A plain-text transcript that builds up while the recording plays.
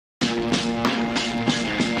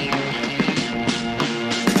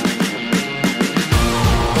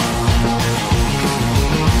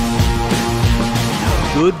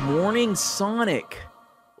morning, Sonic.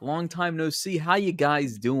 Long time no see. How you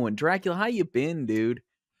guys doing? Dracula, how you been, dude?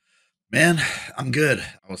 Man, I'm good.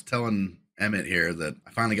 I was telling Emmett here that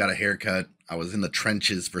I finally got a haircut. I was in the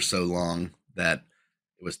trenches for so long that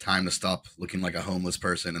it was time to stop looking like a homeless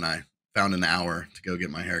person, and I found an hour to go get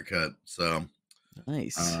my haircut. So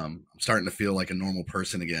Nice. I'm starting to feel like a normal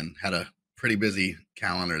person again. Had a pretty busy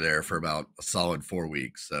calendar there for about a solid 4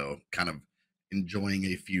 weeks, so kind of enjoying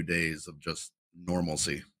a few days of just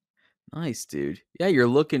normalcy. Nice, dude. Yeah, you're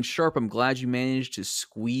looking sharp. I'm glad you managed to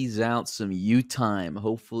squeeze out some you time.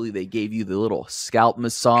 Hopefully they gave you the little scalp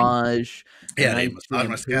massage, a Yeah, they nice massaged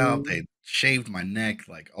my scalp, shampoo. they shaved my neck,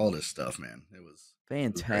 like all this stuff, man. It was great.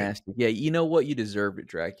 Fantastic. Yeah, you know what? You deserved it,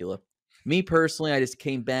 Dracula. Me personally, I just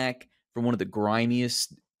came back from one of the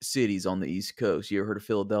grimiest cities on the East Coast. You ever heard of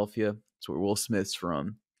Philadelphia? That's where Will Smith's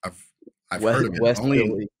from. I've I've West, heard of it. West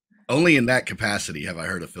Philly. Only in that capacity have I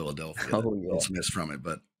heard of Philadelphia, that Oh Will yeah. Smith's from it,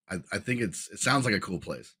 but I think it sounds like a cool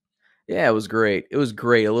place. Yeah, it was great. It was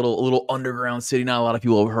great. A little underground city not a lot of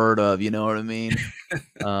people have heard of, you know what I mean?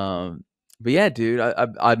 Um, but yeah, dude,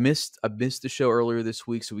 I missed the show earlier this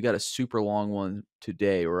week, so we got a super long one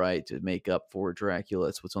today, right? To make up for Dracula.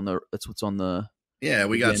 That's what's on the Yeah,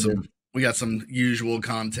 agenda. we got some usual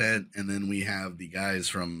content, and then we have the guys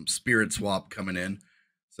from SpiritSwap coming in.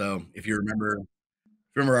 So if you remember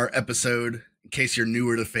our episode, in case you're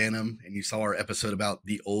newer to Phantom and you saw our episode about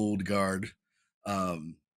the old guard,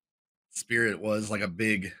 um, Spirit was like a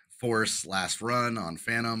big force last run on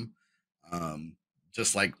Phantom. Um,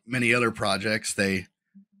 just like many other projects, they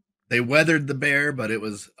weathered the bear, but it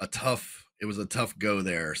was a tough go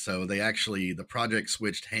there. So the project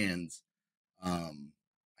switched hands. I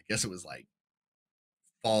guess it was like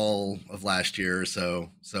fall of last year or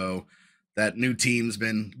so. So that new team's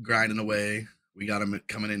been grinding away. We got them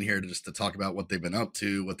coming in here to talk about what they've been up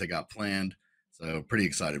to, what they got planned. So pretty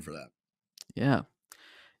excited for that. Yeah.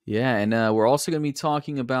 Yeah, and we're also going to be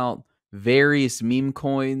talking about various meme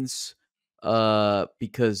coins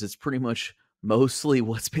because it's pretty much mostly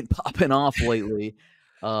what's been popping off lately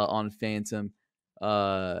on Phantom.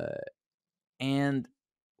 Uh and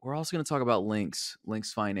we're also going to talk about Lynx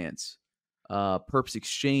Finance, Perps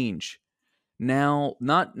Exchange. Now,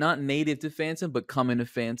 not native to Phantom, but coming to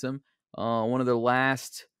Phantom. One of the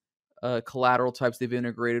last collateral types they've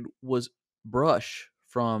integrated was Brush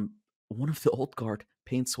from one of the old guard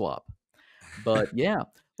Paint Swap. But yeah,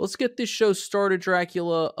 let's get this show started,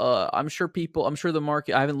 Dracula. I'm sure the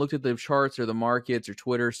market. I haven't looked at the charts or the markets or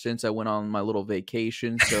Twitter since I went on my little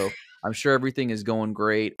vacation, so I'm sure everything is going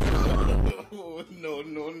great. No,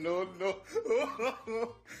 no, no, no.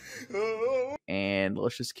 And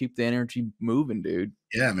let's just keep the energy moving, dude.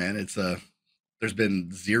 Yeah, man. There's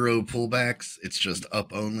been zero pullbacks. It's just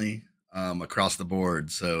up only across the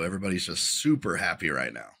board. So everybody's just super happy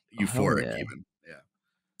right now. Oh, hell Euphoric yeah. even. Yeah.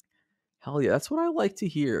 Hell yeah. That's what I like to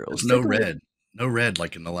hear. There's Let's take a look. no red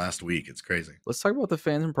like in the last week. It's crazy. Let's talk about the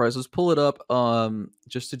Phantom price. Let's pull it up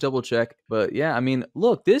just to double check. But yeah, I mean,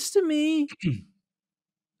 look, this to me,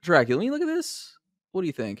 Dracula, let me look at this. What do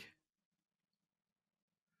you think?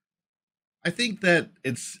 I think that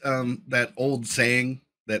it's that old saying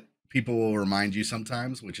that people will remind you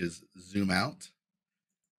sometimes, which is zoom out.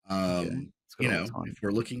 Okay. Let's go all the time. If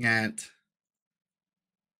we're looking at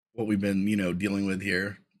what we've been, dealing with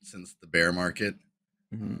here since the bear market,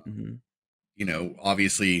 Mm-hmm.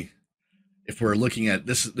 obviously, if we're looking at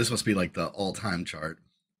this must be like the all-time chart.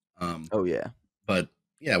 Oh yeah. But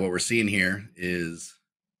yeah, what we're seeing here is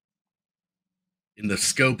in the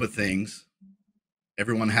scope of things,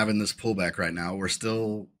 everyone having this pullback right now, we're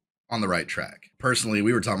still on the right track. Personally,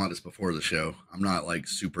 we were talking about this before the show. I'm not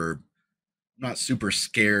super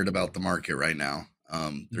scared about the market right now.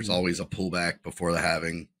 There's always a pullback before the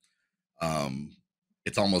halving.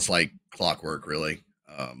 It's almost like clockwork, really.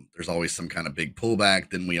 There's always some kind of big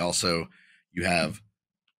pullback. Then you have,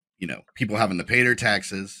 people having to pay their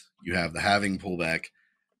taxes. You have the halving pullback.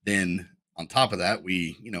 Then on top of that,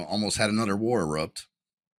 we, almost had another war erupt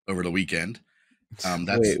over the weekend.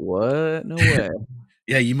 Wait, what? No way.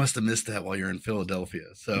 Yeah, you must have missed that while you're in Philadelphia.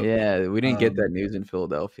 So Yeah, we didn't get that news in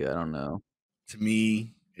Philadelphia. I don't know. to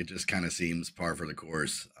me, it just kind of seems par for the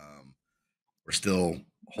course. We're still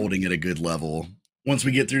holding at a good level. Once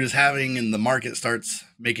we get through this halving and the market starts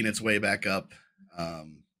making its way back up, I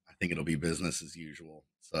think it'll be business as usual.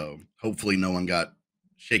 So hopefully no one got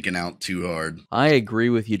shaken out too hard. I agree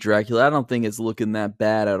with you, Dracula. I don't think it's looking that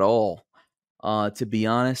bad at all. To be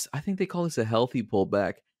honest, I think they call this a healthy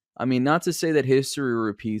pullback. I mean, not to say that history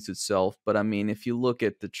repeats itself, but I mean, if you look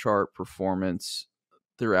at the chart performance,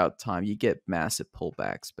 throughout time. You get massive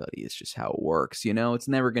pullbacks, buddy. It's just how it works. It's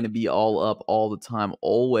never going to be all up all the time,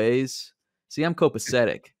 always. See, I'm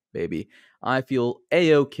copacetic, baby. I feel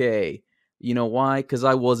A-okay. You know why? Because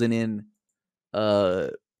I wasn't in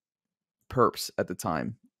perps at the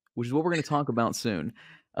time, which is what we're going to talk about soon.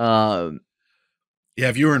 Yeah,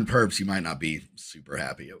 if you were in perps, you might not be super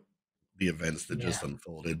happy at the events that just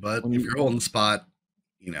unfolded. But if you're holding spot,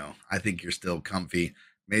 I think you're still comfy.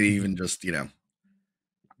 Maybe even just,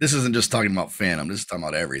 this isn't just talking about Phantom. This is talking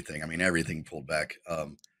about everything. I mean, everything pulled back.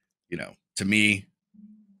 To me,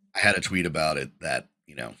 I had a tweet about it that,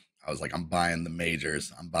 I was like, I'm buying the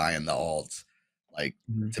majors. I'm buying the alts. Like,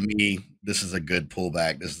 to me, this is a good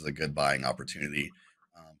pullback. This is a good buying opportunity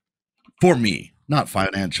for me, not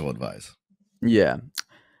financial advice. Yeah.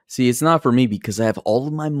 See, it's not for me because I have all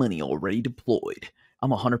of my money already deployed.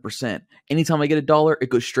 I'm 100%. Anytime I get $1, it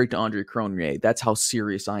goes straight to Andre Cronje. That's how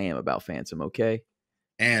serious I am about Phantom, okay?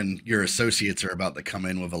 And your associates are about to come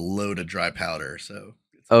in with a load of dry powder, so.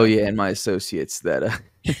 Oh, yeah, and my associates that I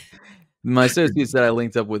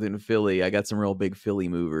linked up with in Philly, I got some real big Philly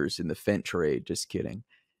movers in the Fent trade. Just kidding.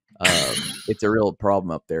 It's a real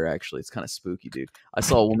problem up there, actually. It's kind of spooky, dude. I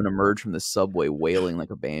saw a woman emerge from the subway wailing like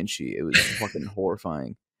a banshee. It was fucking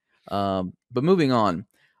horrifying. But moving on,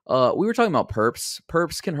 we were talking about perps.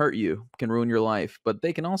 Perps can hurt you, can ruin your life, but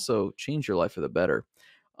they can also change your life for the better.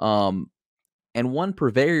 And one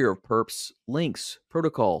purveyor of perps, Lynx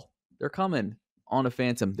Protocol, they're coming on a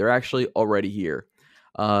Phantom. They're actually already here.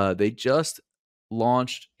 They just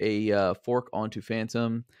launched a fork onto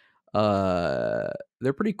Phantom.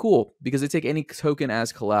 They're pretty cool because they take any token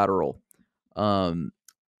as collateral.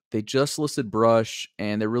 They just listed Brush,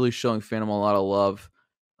 and they're really showing Phantom a lot of love.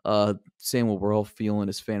 Same what we're all feeling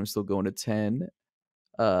is Phantom still going to 10.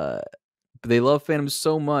 But they love Phantom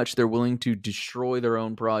so much, they're willing to destroy their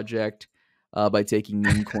own project by taking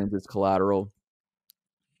meme coins as collateral.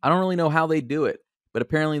 I don't really know how they do it, but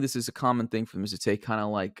apparently this is a common thing for them is to take kind of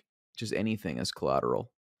like just anything as collateral.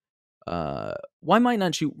 Why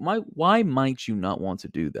might you not want to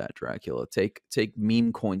do that, Dracula? Take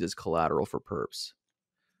meme coins as collateral for perps.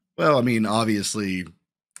 Well, I mean, obviously,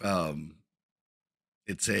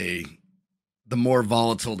 it's the more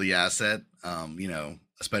volatile the asset,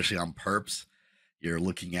 especially on perps, you're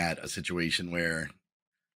looking at a situation where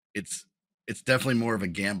it's definitely more of a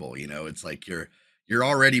gamble. It's like you're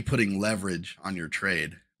already putting leverage on your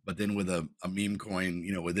trade, but then with a meme coin,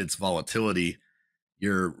 with its volatility,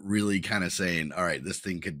 you're really kind of saying, all right, this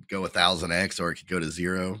thing could go 1000x or it could go to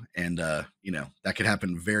 0. And, that could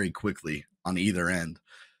happen very quickly on either end.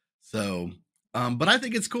 So, but I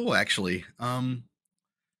think it's cool, actually.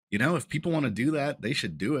 If people want to do that, they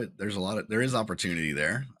should do it. There is opportunity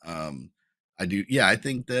there. I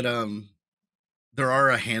think that, there are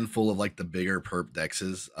a handful of like the bigger perp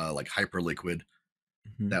dexes, like Hyperliquid,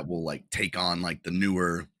 that will like take on like the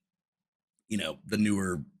newer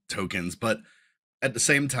tokens. But at the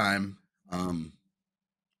same time, at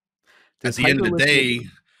the end of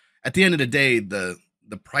the day, the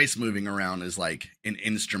price moving around is like an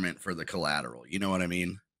instrument for the collateral. You know what I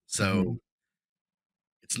mean? So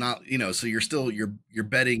it's not, so you're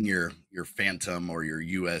betting your Phantom or your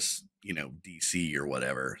US, DC or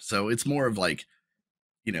whatever. So it's more of like,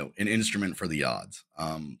 an instrument for the odds.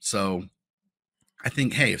 So I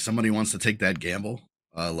think, hey, if somebody wants to take that gamble,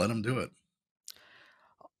 let them do it.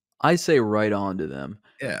 I say right on to them.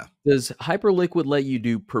 Yeah. Does Hyperliquid let you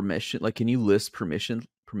do permission? Like, can you list permissionless?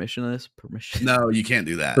 No, you can't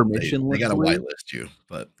do that. They got to whitelist you,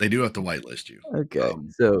 but they do have to whitelist you. Okay.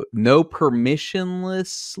 So no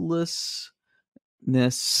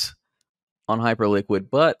permissionlessness on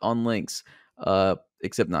Hyperliquid, but on Lynx,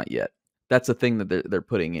 except not yet. That's a thing that they're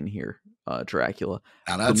putting in here, Dracula.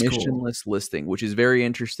 That's permissionless listing, which is very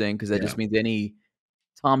interesting because that just means any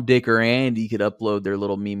Tom, Dick, or Andy could upload their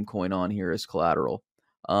little meme coin on here as collateral.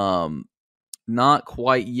 Not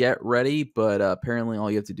quite yet ready, but apparently all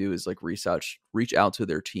you have to do is like reach out to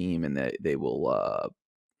their team, and they will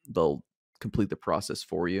they'll complete the process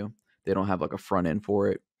for you. They don't have like a front end for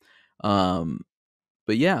it. But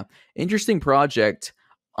yeah, interesting project.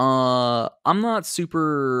 I'm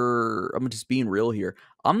just being real here.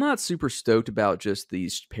 I'm not super stoked about just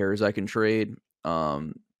these pairs I can trade.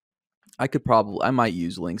 I might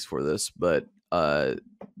use Lynx for this, but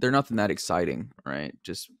they're nothing that exciting, right?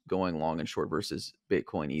 Just going long and short versus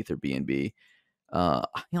Bitcoin, Ether, BNB. I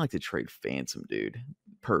like to trade Phantom, dude,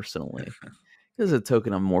 personally. This is a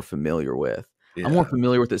token I'm more familiar with. Yeah. I'm more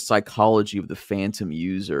familiar with the psychology of the Phantom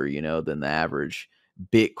user, than the average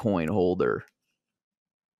Bitcoin holder.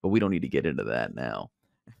 But we don't need to get into that now.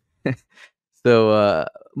 So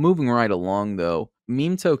moving right along, though,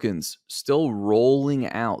 meme tokens still rolling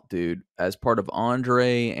out, dude, as part of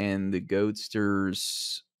Andre and the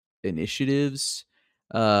Goatsters initiatives.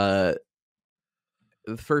 The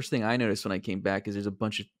first thing I noticed when I came back is there's a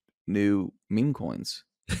bunch of new meme coins.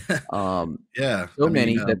 Yeah, So I mean,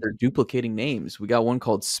 many that they're duplicating names. We got one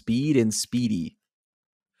called Speed and Speedy.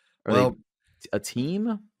 Are they well, a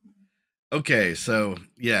team? okay, so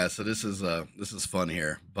yeah, so this is fun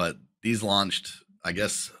here, but these launched, I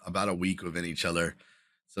guess, about a week within each other.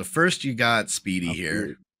 So first you got Speedy Oh,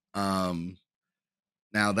 here. weird.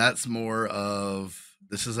 Now that's more of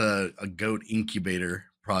this is a goat incubator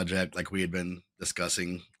project, like we had been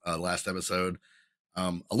discussing last episode.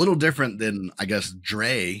 A little different than I guess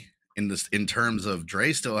Dre in terms of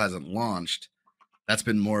Dre still hasn't launched. That's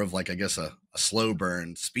been more of like I guess a slow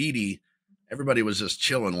burn. Speedy, everybody was just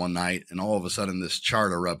chilling one night, and all of a sudden this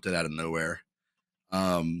chart erupted out of nowhere.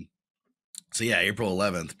 So yeah, April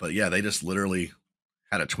 11th. But yeah, they just literally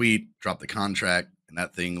had a tweet, dropped the contract, and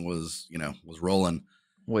that thing was was rolling.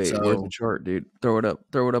 Wait, where's the So chart, dude? Throw it up.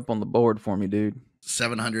 Throw it up on the board for me, dude.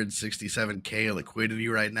 767K of liquidity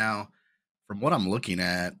right now. From what I'm looking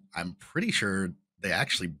at, I'm pretty sure they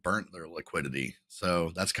actually burnt their liquidity.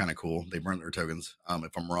 So that's kind of cool. They burnt their tokens.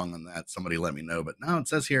 If I'm wrong on that, somebody let me know. But no, it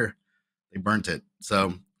says here they burnt it.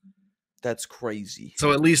 So That's crazy.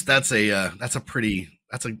 so at least that's a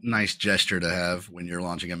nice gesture to have when you're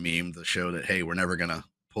launching a meme to show that hey, we're never gonna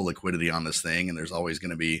pull liquidity on this thing, and there's always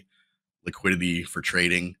gonna be liquidity for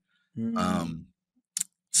trading.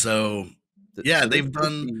 So yeah, So they've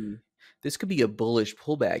done this could be a bullish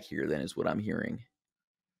pullback here, then, is what I'm hearing.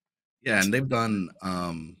 yeah, and they've done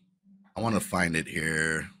I want to find it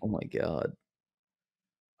here. Oh my god.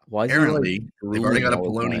 Why is he like Apparently, they've already drooling got a all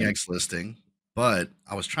the Poloni time? X listing, but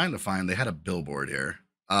I was trying to find they had a billboard here.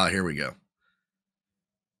 Ah, here we go.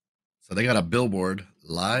 So they got a billboard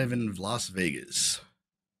live in Las Vegas.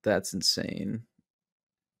 That's insane.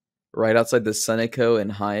 Right outside the Sunoco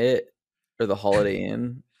and Hyatt or the Holiday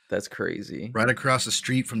Inn. That's crazy. Right across the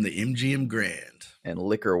street from the MGM Grand. And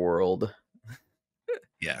Liquor World.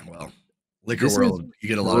 Yeah, well, Liquor This World, is you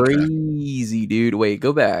get a lot of traffic. crazy, dude. Wait,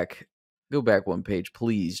 go back. Go back one page,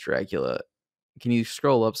 please, Dracula. Can you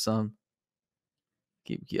scroll up some?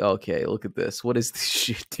 Okay, look at this. What is this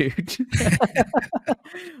shit, dude?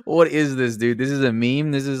 What is this, dude? This is a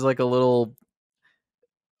meme? This is like a little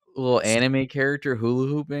anime character hula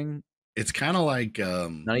hooping? It's kind of like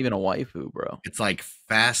Not even a waifu, bro. it's like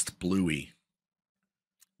Fast Bluey.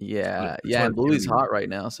 Yeah, That's yeah, what and it's gonna Bluey's be. hot right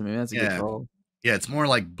now, so maybe that's a good Yeah. call. Yeah, it's more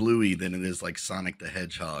like Bluey than it is like Sonic the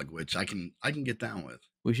Hedgehog, which I can get down with.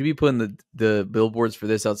 We should be putting the billboards for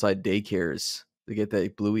this outside daycares to get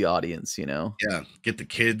that Bluey audience, you know? Yeah, get the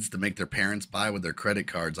kids to make their parents buy with their credit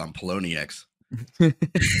cards on Poloni X.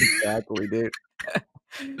 Exactly, dude.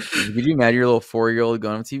 Could you imagine your little 4-year-old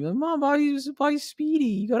going up to you, Mom, buy Speedy.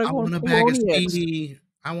 You gotta I go on want a bag of Polony X." Speedy.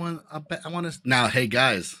 I want to now. Hey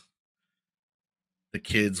guys, the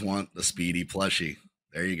kids want the Speedy plushie.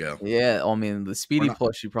 There you go. Yeah, I mean the Speedy not-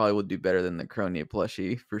 plushie probably would do better than the Cronia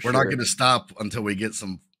plushie for We're sure. not going to stop until we get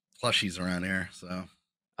some plushies around here. So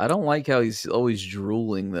I don't like how he's always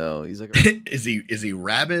drooling though. He's like is he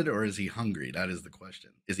rabid or is he hungry? That is the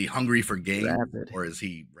question. Is he hungry for game rabid. or is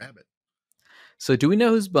he rabid? So do we know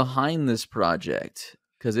who's behind this project?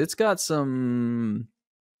 Because it's got some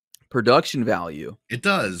production value. It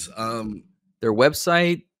does. Their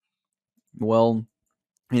website, well,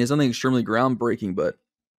 I mean, it's nothing extremely groundbreaking, but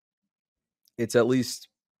it's at least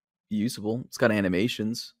usable. It's got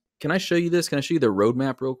animations. Can I show you this? Can I show you the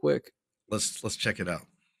roadmap real quick? Let's check it out.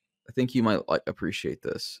 I think you might appreciate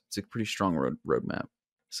this. It's a pretty strong roadmap.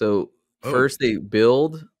 So first they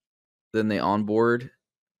build, then they onboard,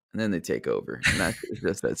 and then they take over. And that's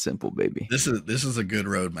just that simple, baby. This is a good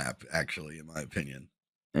roadmap, actually, in my opinion.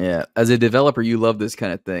 Yeah, as a developer, you love this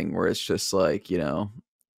kind of thing where it's just like, you know,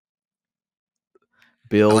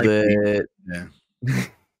 build it,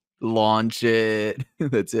 launch it.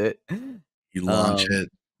 That's it. You launch it,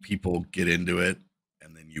 people get into it,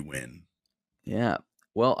 and then you win. Yeah.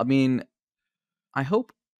 Well, I mean, I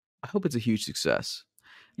hope it's a huge success,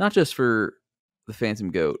 not just for the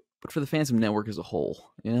Phantom Goat, but for the Phantom Network as a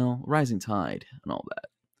whole. You know, rising tide and all that.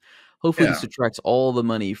 Hopefully, this attracts all the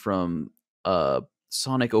money from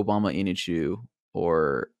Sonic Obama Inichu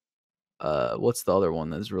or what's the other one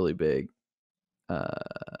that's really big?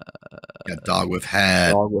 Dog with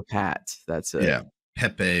hat. Dog with hat. That's it. Yeah,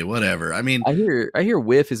 Pepe, whatever. I mean, I hear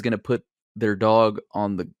Whiff is going to put their dog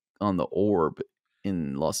on the orb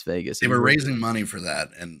in Las Vegas. They were raising money for that,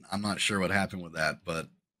 and I'm not sure what happened with that, but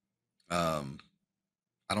I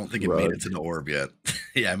don't think it made it to the orb yet.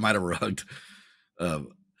 Yeah, it might have rugged.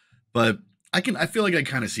 But I feel like I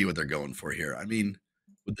kind of see what they're going for here. I mean,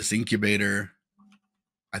 with this incubator,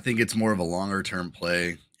 I think it's more of a longer term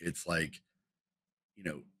play. It's like, you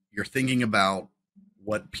know, you're thinking about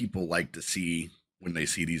what people like to see when they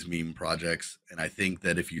see these meme projects. And I think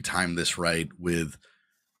that if you time this right with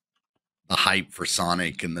the hype for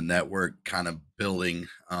Sonic and the network kind of building,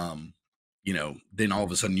 then all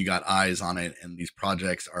of a sudden you got eyes on it, and these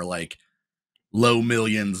projects are like low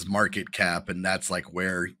millions market cap, and that's like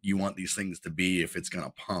where you want these things to be if it's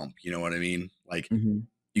gonna pump. You know what I mean? Like Mm-hmm.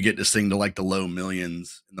 you get this thing to like the low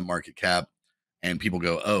millions in the market cap, and people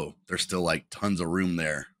go, "Oh, there's still like tons of room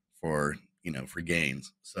there for for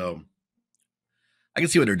gains." So I can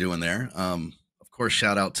see what they're doing there. Of course,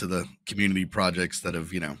 shout out to the community projects that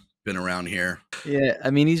have been around here. Yeah,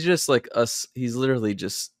 I mean, he's just like us. He's literally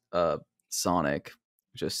just Sonic,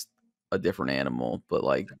 just a different animal, but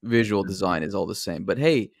like visual design is all the same. But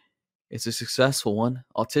hey, it's a successful one.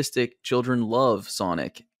 Autistic children love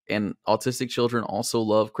Sonic, and autistic children also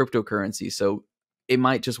love cryptocurrency, so it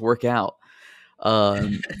might just work out.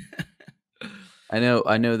 Um,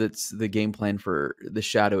 I know that's the game plan for the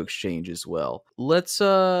Shadow Exchange as well. Let's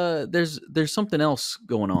there's something else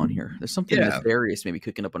going on here. There's something Yeah. nefarious maybe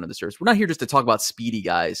cooking up under the surface. We're not here just to talk about Speedy,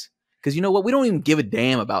 guys. Because you know what? We don't even give a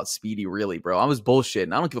damn about Speedy, really, bro. I was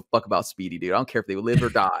bullshitting. I don't give a fuck about Speedy, dude. I don't care if they live or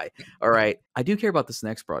die. All right. I do care about this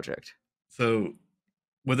next project. So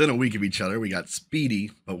within a week of each other, we got Speedy,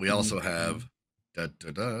 but we also Mm-hmm.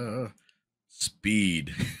 have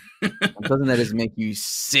Speed. Doesn't that just make you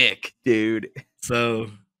sick, dude? So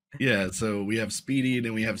yeah, so we have Speedy and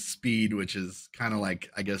then we have Speed, which is kind of like,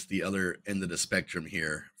 I guess, the other end of the spectrum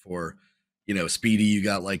here. For Speedy, you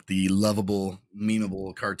got like the lovable,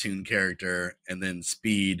 memeable cartoon character, and then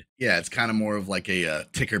Speed, yeah, it's kind of more of like a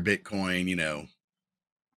ticker Bitcoin,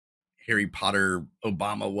 Harry Potter,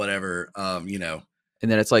 Obama, whatever. And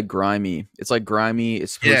then it's like grimy. It's like grimy.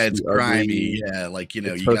 It's supposed Yeah, to it's be grimy. ugly. Yeah, like It's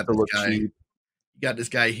you supposed got to this look guy. cheap. You got this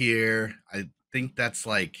guy here. I think that's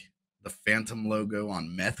like the Phantom logo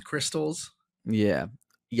on meth crystals. Yeah.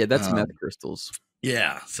 Yeah, that's Um, meth crystals.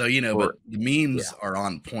 yeah. So Or but the yeah. memes are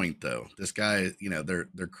on point though. This guy,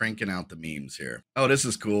 they're cranking out the memes here. Oh, this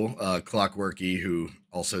is cool. Clockworky, who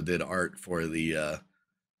also did art for the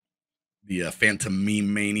Phantom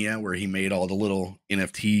Meme Mania, where he made all the little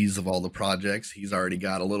NFTs of all the projects. He's already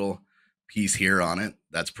got a little piece here on it.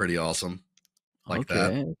 That's pretty awesome. Like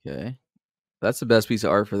that. Okay, okay. That's the best piece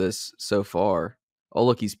of art for this so far. Oh,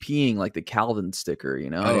 look, he's peeing like the Calvin sticker, you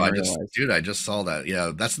know? I Oh, didn't realize I just saw that.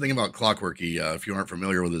 Yeah, that's the thing about Clockworky. If you aren't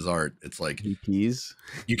familiar with his art, it's like he pees.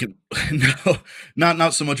 you can no,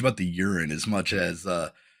 not so much about the urine as much as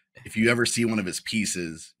if you ever see one of his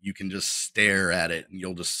pieces, you can just stare at it and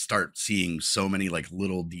you'll just start seeing so many like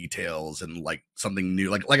little details and like something new.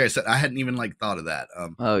 Like I said, I hadn't even like thought of that.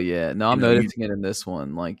 Oh yeah. No, I'm You noticing it in this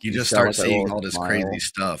one. Like you he's just got start like a seeing little all this crazy smile.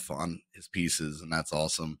 stuff on his pieces, and that's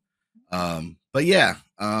awesome. But yeah,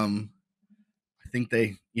 I think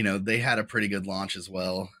they had a pretty good launch as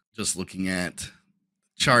well. Just looking at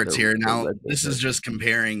charts here The now, red this is version. just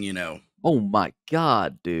comparing, Oh my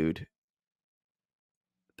god, dude.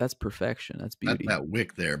 That's perfection. That's beauty. that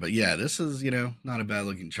wick there. But yeah, this is not a bad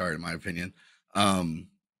looking chart in my opinion. Um,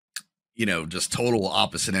 just total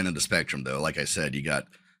opposite end of the spectrum though. Like I said, you got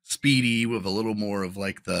Speedy with a little more of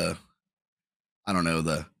like the, I don't know,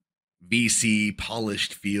 the VC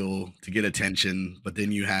polished feel to get attention, but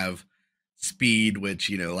then you have Speed, which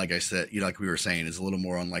like I said, like we were saying, is a little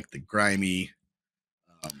more on like the grimy,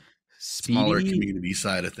 um, smaller Speedy community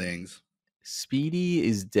side of things. Speedy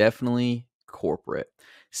is definitely corporate.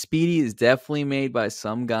 Speedy is definitely made by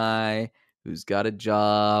some guy who's got a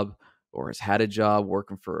job or has had a job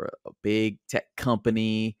working for a big tech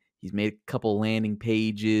company. He's made a couple landing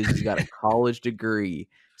pages. He's got a college degree.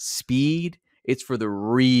 Speed, it's for the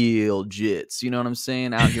real jits. You know what I'm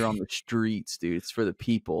saying? Out here on the streets, dude. It's for the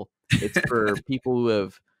people. It's for people who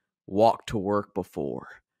have walked to work before.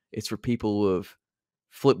 It's for people who have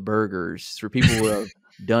flipped burgers. It's for people who have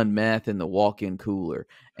done meth in the walk-in cooler.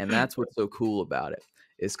 And that's what's so cool about it.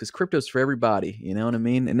 Is because crypto's for everybody, you know what I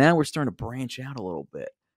mean? And now we're starting to branch out a little bit.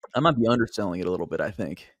 I might be underselling it a little bit, I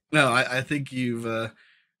think. No, I think you've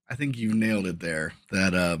nailed it there.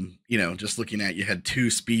 That just looking at, you had two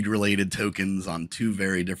speed related tokens on two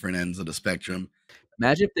very different ends of the spectrum.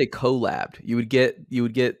 Imagine if they collabed. You would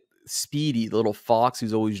get Speedy, the little fox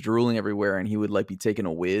who's always drooling everywhere, and he would like be taking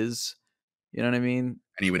a whiz. You know what I mean?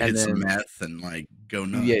 And he would And hit some then meth and like go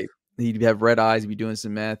nuts. yeah, he'd have red eyes, he'd be doing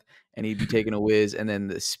some meth, and he'd be taking a whiz, and then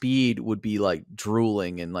the Speed would be like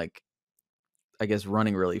drooling and like I guess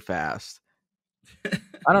running really fast.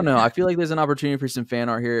 I don't know. I feel like there's an opportunity for some fan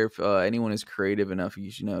art here. If anyone is creative enough,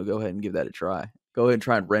 you should go ahead and give that a try. Go ahead and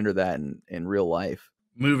try and render that in real life.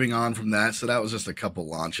 Moving on from that, so that was just a couple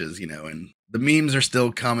launches, and the memes are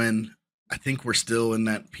still coming. I think we're still in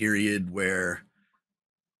that period where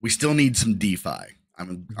we still need some DeFi.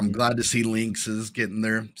 I'm glad to see Lynx is getting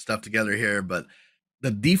their stuff together here, but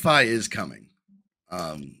the DeFi is coming.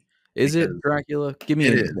 Is it Dracula? Give me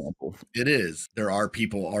an example. It is. There are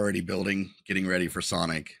people already building, getting ready for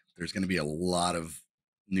Sonic. There's going to be a lot of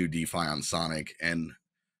new DeFi on Sonic, and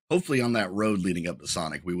hopefully on that road leading up to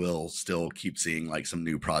Sonic, we will still keep seeing like some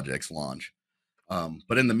new projects launch.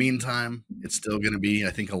 But in the meantime, it's still going to be, I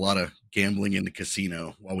think, a lot of gambling in the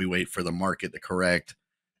casino while we wait for the market to correct,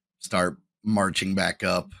 start marching back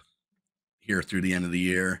up here through the end of the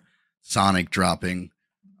year, Sonic dropping.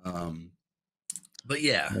 But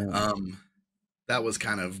yeah, that was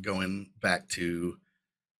kind of going back to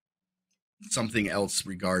something else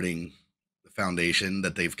regarding the foundation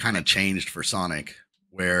that they've kind of changed for Sonic,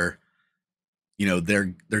 where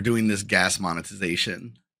they're doing this gas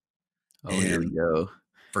monetization. Oh, here we go.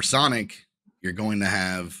 For Sonic, you're going to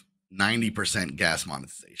have 90% gas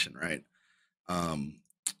monetization, right?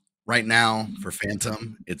 Right now for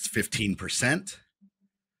Fantom, it's 15%,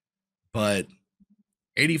 but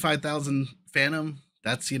 85,000 Phantom,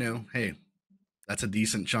 that's, hey, that's a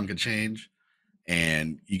decent chunk of change.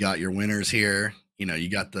 And you got your winners here. You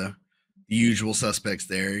got the usual suspects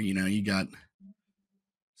there. You got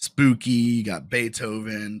Spooky, you got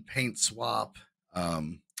Beethoven, Paint Swap,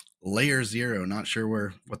 Layer Zero, not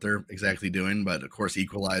sure what they're exactly doing, but of course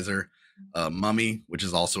Equalizer, Mummy, which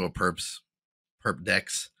is also a Perp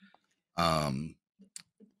Dex,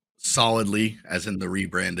 Solidly, as in the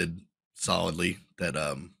rebranded Solidly that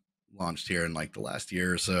launched here in like the last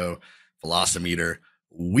year or so, Velocimeter,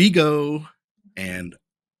 WeGo, and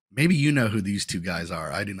maybe you know who these two guys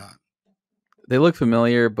are. I do not. They look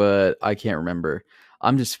familiar, but I can't remember.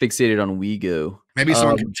 I'm just fixated on WeGo. Maybe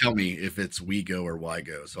someone can tell me if it's WeGo or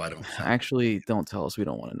WhyGo, so I don't. Actually, don't tell us. We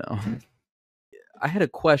don't want to know. I had a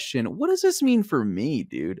question. What does this mean for me,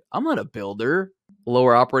 dude? I'm not a builder.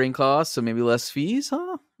 Lower operating costs, so maybe less fees,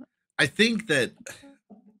 huh? I think that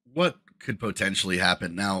what could potentially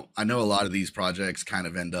happen now, I know a lot of these projects kind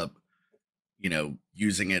of end up,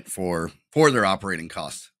 using it for their operating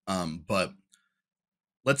costs. But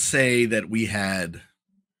let's say that we had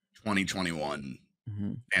 2021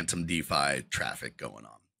 Fantom DeFi traffic going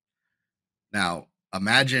on. Now,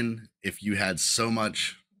 imagine if you had so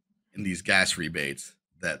much in these gas rebates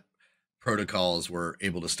that protocols were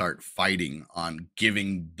able to start fighting on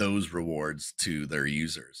giving those rewards to their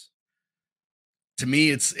users. To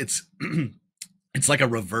me, it's it's like a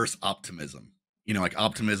reverse optimism. Like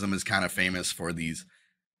Optimism is kind of famous for these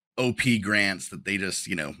OP grants that they just,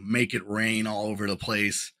 make it rain all over the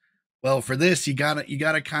place. Well, for this, you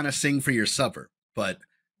gotta kind of sing for your supper, but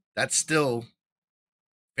that's still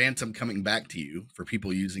Fantom coming back to you for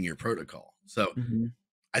people using your protocol. So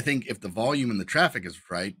I think if the volume and the traffic is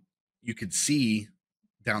right, you could see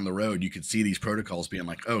down the road, you could see these protocols being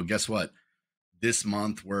like, oh, guess what? This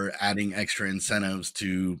month we're adding extra incentives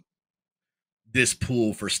to this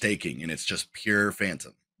pool for staking, and it's just pure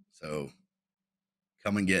Fantom. So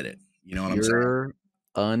come and get it. You know what I'm saying?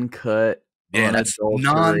 Uncut. Yeah, that's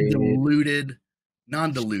non-diluted,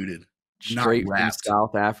 straight from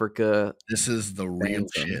South Africa. This is the real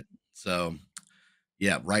shit. So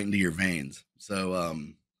yeah, right into your veins. So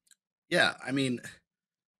yeah, I mean,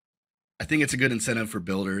 I think it's a good incentive for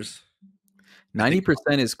builders.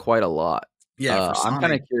 90% is quite a lot. Yeah, I'm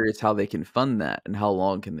kind of curious how they can fund that and how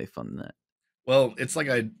long can they fund that? Well, it's like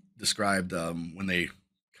I described when they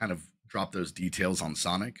kind of dropped those details on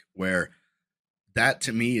Sonic, where that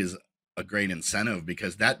to me is a great incentive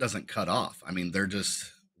because that doesn't cut off. I mean, they're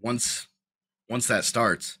just once that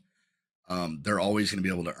starts, they're always going to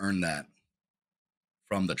be able to earn that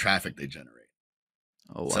from the traffic they generate.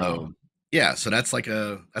 Oh wow. So yeah, so that's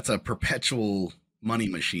a perpetual money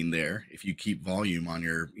machine there if you keep volume on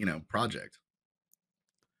your project.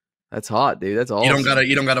 That's hot, dude. That's awesome.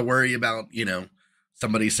 You don't gotta worry about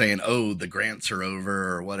somebody saying, oh, the grants are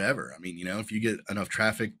over or whatever. I mean, if you get enough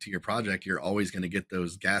traffic to your project, you're always going to get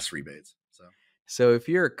those gas rebates. So if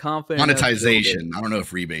you're confident, monetization, I don't know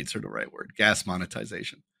if rebates are the right word. Gas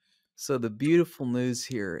monetization. So the beautiful news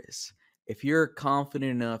here is if you're a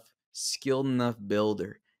confident enough, skilled enough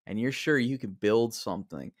builder, and you're sure you can build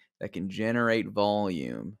something that can generate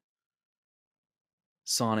volume,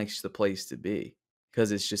 Sonic's the place to be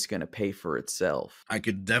because it's just going to pay for itself. I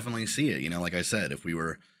could definitely see it. Like I said, if we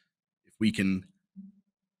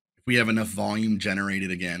have enough volume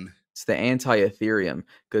generated again, It's the anti-Ethereum,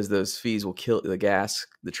 because those fees will kill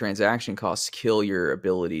the transaction costs kill your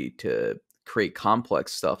ability to create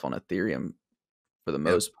complex stuff on Ethereum for the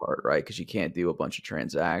Yep. most part, right? Because you can't do a bunch of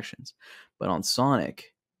transactions. But on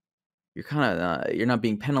Sonic, you're kind of you're not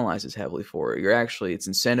being penalized as heavily for it. It's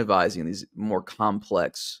incentivizing these more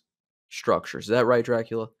complex structures. Is that right,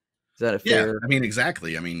 Dracula? Is that a Yeah, fair? I mean,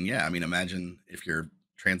 exactly. I mean, yeah, I mean, imagine if your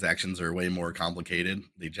transactions are way more complicated,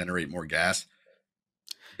 they generate more gas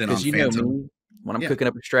than Because on you know Fantom. me, when I'm Yeah, cooking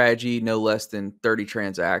up a strategy, no less than 30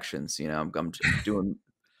 transactions. I'm doing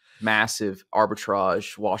massive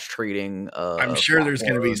arbitrage, wash trading, I'm a sure lot there's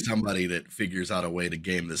going to be more. somebody that figures out a way to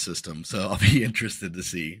game the system. So I'll be interested to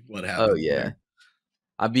see what Oh happens yeah, there.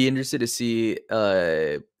 I'd be interested to see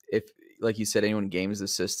if, like you said, anyone games the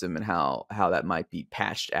system and how that might be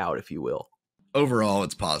patched out, if you will. Overall,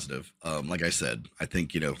 it's positive. Like I said, I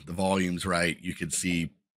think, the volume's right. You could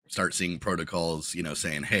start seeing protocols,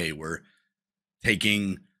 saying, hey, we're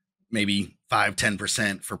taking maybe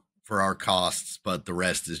 5-10% for our costs, but the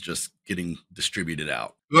rest is just getting distributed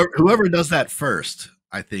out. Whoever does that first,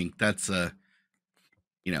 I think that's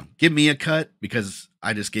give me a cut because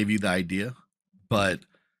I just gave you the idea. But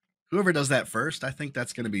whoever does that first, I think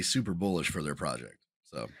that's going to be super bullish for their project.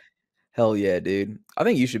 So Hell yeah, dude! I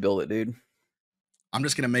think you should build it, dude. I'm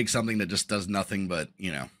just going to make something that just does nothing but,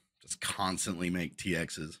 just constantly make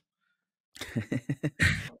TXs.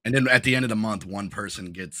 And then at the end of the month, one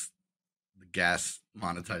person gets the gas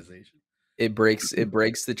monetization. It breaks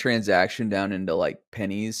the transaction down into like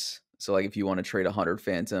pennies. So like if you want to trade 100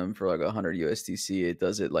 Phantom for like 100 USDC, it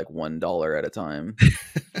does it like $1 at a time.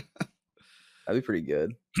 That'd be pretty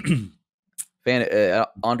good.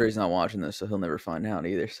 Andre's not watching this, so he'll never find out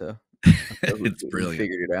either. So It's we brilliant.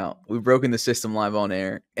 figured it out. We've broken the system live on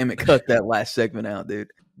air. Emmett cut that last segment out, dude.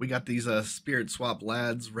 We got these SpiritSwap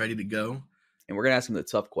lads ready to go. And we're gonna ask him the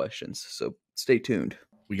tough questions. So stay tuned.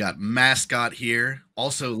 We got Mascot here.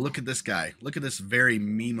 Also, look at this guy. Look at this very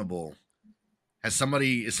memeable. Is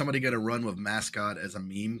somebody going to run with Mascot as a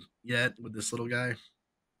meme yet with this little guy?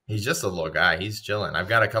 He's just a little guy. He's chilling. I've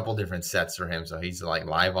got a couple different sets for him. So he's like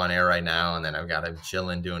live on air right now. And then I've got him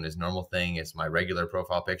chilling, doing his normal thing. It's my regular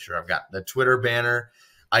profile picture. I've got the Twitter banner.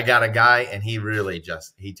 I got a guy, and he really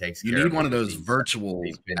he takes care of it. You need one of those virtual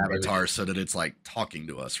avatars so that it's like talking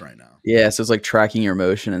to us right now. Yeah, so it's like tracking your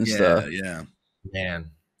motion and stuff. Yeah. Man,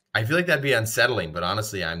 I feel like that'd be unsettling, but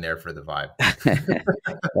honestly, I'm there for the vibe.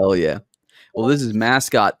 Hell yeah. Well, this is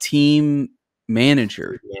Mascot, team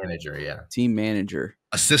manager. Team manager.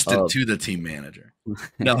 Assistant to the team manager.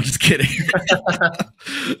 No, I'm just kidding.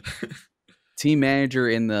 Team manager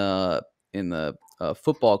in the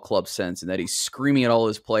football club sense, and that he's screaming at all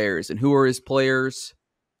his players. And who are his players?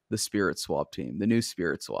 The SpiritSwap team, the new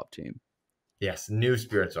SpiritSwap team. Yes, new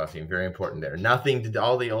SpiritSwap team, very important there. Nothing to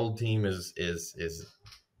all the old team is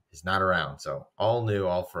not around, so all new,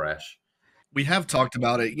 all fresh. We have talked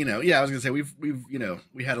about it, Yeah, I was gonna say we've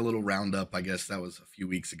we had a little roundup. I guess that was a few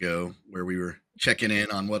weeks ago where we were checking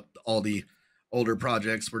in on what all the older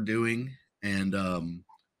projects were doing, and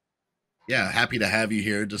yeah, happy to have you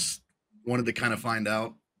here. Just wanted to kind of find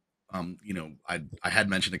out. I had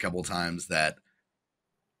mentioned a couple of times that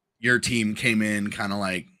your team came in kind of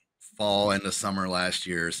like fall into summer last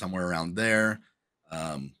year, somewhere around there,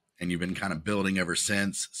 and you've been kind of building ever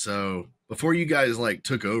since. So before you guys like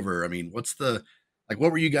took over, I mean, what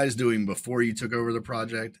were you guys doing before you took over the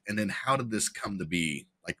project? And then how did this come to be,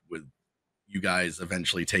 like with you guys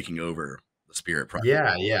eventually taking over the Spirit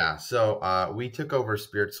project? Yeah. So we took over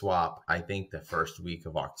SpiritSwap, I think the first week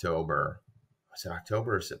of October. Was it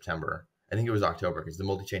October or September? I think it was October because the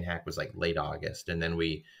multi-chain hack was like late August. And then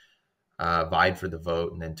we vied for the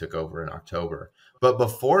vote and then took over in October. But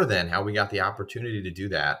before then, how we got the opportunity to do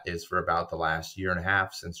that is for about the last year and a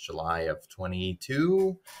half, since July of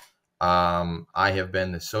 22. I have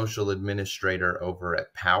been the social administrator over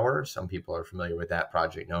at Power. Some people are familiar with that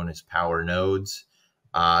project known as Power Nodes.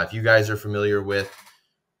 If you guys are familiar with,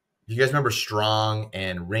 you guys remember Strong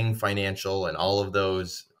and Ring Financial and all of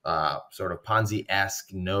those sort of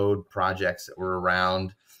Ponzi-esque node projects that were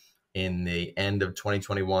around in the end of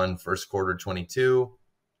 2021, first quarter 22.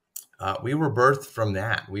 We were birthed from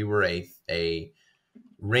that. We were a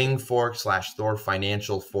Ring fork / Thor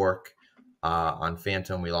Financial fork on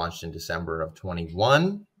Fantom. We launched in December of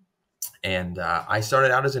 21. And I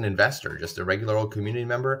started out as an investor, just a regular old community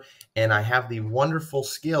member. And I have the wonderful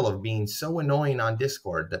skill of being so annoying on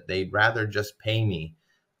Discord that they'd rather just pay me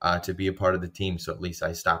to be a part of the team. So at least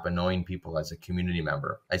I stop annoying people as a community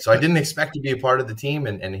member. So I didn't expect to be a part of the team.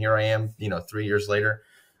 And here I am, 3 years later,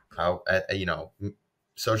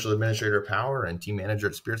 social administrator at Power and team manager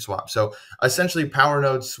at SpiritSwap. So essentially Power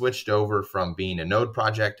Node switched over from being a node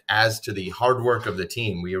project. As to the hard work of the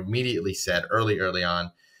team, we immediately said early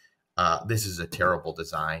on, this is a terrible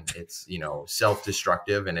design. It's, you know,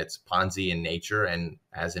 self-destructive and it's Ponzi in nature. And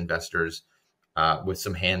as investors with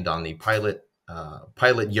some hand on the pilot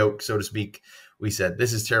yoke, so to speak, we said,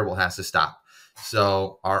 this is terrible, has to stop.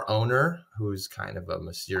 So our owner, who's kind of a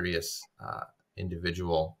mysterious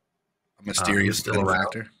individual, a mysterious still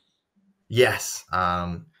around. Yes.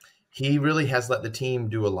 He really has let the team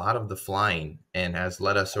do a lot of the flying and has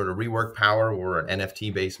let us sort of rework Power. We're an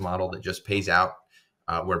NFT based model that just pays out.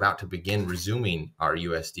 We're about to begin resuming our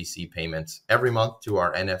USDC payments every month to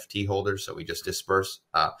our NFT holders. So we just disperse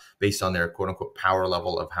based on their quote unquote power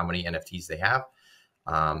level of how many NFTs they have.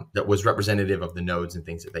 That was representative of the nodes and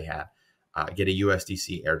things that they had. Get a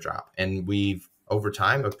USDC airdrop. And we've over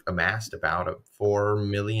time amassed about a 4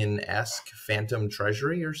 million-esque Fantom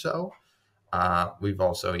treasury or so. We've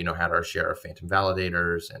also, you know, had our share of Fantom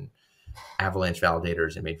validators and Avalanche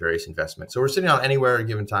validators and made various investments. So we're sitting on anywhere at a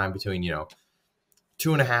given time between, you know,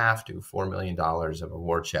 $2.5 to $4 million of a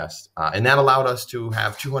war chest. And that allowed us to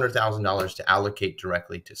have $200,000 to allocate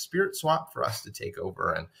directly to SpiritSwap for us to take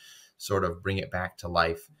over and sort of bring it back to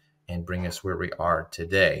life and bring us where we are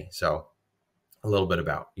today. So a little bit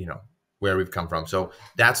about, you know, where we've come from. So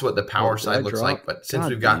that's what the Power side looks like. But since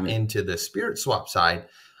we've gotten into the SpiritSwap side,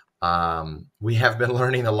 we have been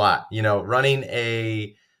learning a lot. You know, running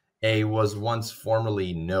a was once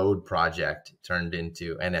formerly node project turned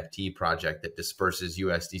into NFT project that disperses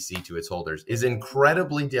USDC to its holders is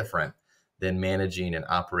incredibly different than managing and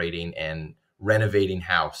operating and renovating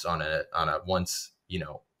house on a once, you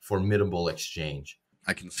know, formidable exchange.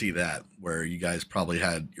 I can see that, where you guys probably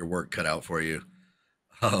had your work cut out for you.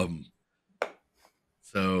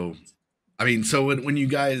 So, I mean, so when you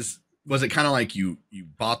guys, was it kind of like you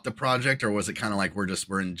bought the project, or was it kind of like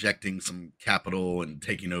we're injecting some capital and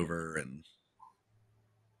taking over? And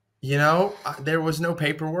you know, there was no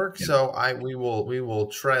paperwork, yeah. So we will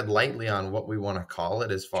tread lightly on what we want to call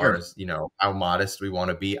it as far as, you know, how modest we want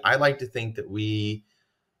to be. I like to think that we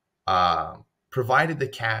provided the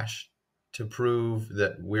cash to prove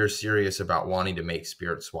that we're serious about wanting to make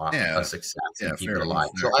SpiritSwap a success and keep it alive.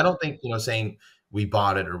 So I don't think, you know, saying we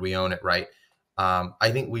bought it or we own it, right?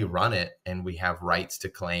 I think we run it and we have rights to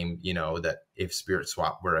claim, you know, that if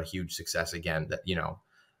SpiritSwap were a huge success again, that, you know,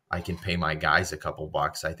 I can pay my guys a couple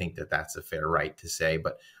bucks. I think that that's a fair right to say,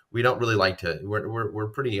 but we don't really like to, we're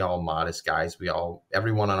pretty all modest guys.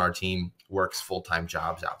 Everyone on our team works full-time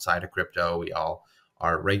jobs outside of crypto. We all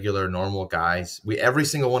are regular, normal guys. Every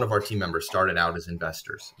single one of our team members started out as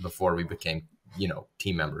investors before we became, you know,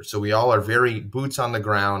 team members. So we all are very boots on the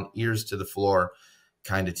ground, ears to the floor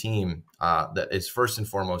kind of team that is first and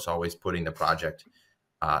foremost always putting the project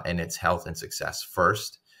and its health and success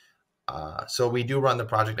first. So we do run the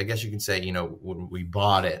project. I guess you can say, you know, we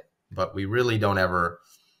bought it, but we really don't ever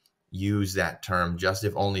use that term, just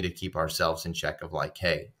if only to keep ourselves in check of like,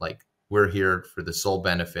 hey, like we're here for the sole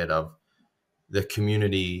benefit of the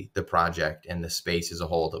community, the project, and the space as a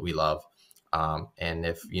whole that we love. And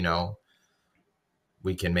if, you know,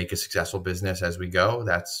 we can make a successful business as we go,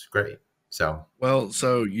 that's great. So, well,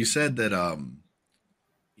 so you said that,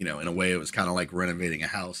 you know, in a way it was kind of like renovating a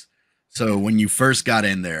house. So when you first got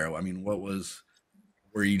in there, I mean,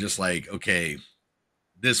 were you just like, okay,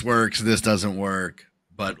 this works, this doesn't work,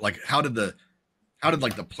 but like, how did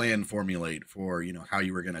like the plan formulate for, you know, how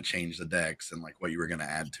you were going to change the decks and like what you were going to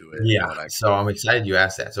add to it? Yeah. So I'm excited you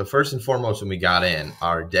asked that. So first and foremost, when we got in,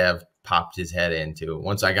 our dev popped his head into,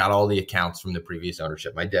 once I got all the accounts from the previous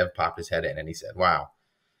ownership, my dev popped his head in and he said, wow,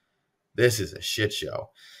 this is a shit show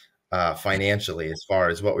financially as far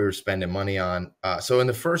as what we were spending money on. So in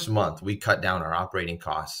the first month, we cut down our operating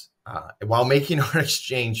costs while making our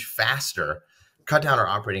exchange faster, cut down our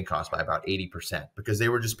operating costs by about 80% because they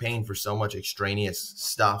were just paying for so much extraneous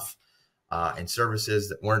stuff and services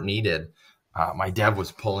that weren't needed. My dev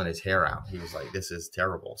was pulling his hair out. He was like, this is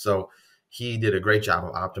terrible. So he did a great job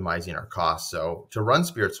of optimizing our costs. So to run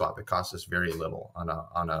SpiritSwap, it costs us very little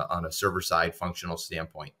on a server side functional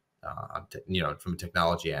standpoint. You know, from a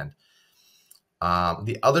technology end.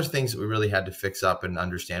 The other things that we really had to fix up and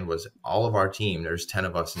understand was all of our team, there's 10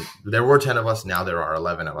 of us, there were 10 of us, now there are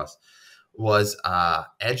 11 of us, was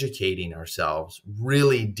educating ourselves,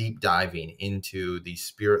 really deep diving into the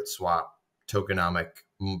SpiritSwap tokenomic,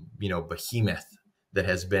 you know, behemoth that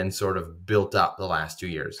has been sort of built up the last 2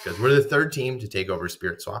 years. Because we're the third team to take over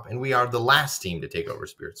SpiritSwap, and we are the last team to take over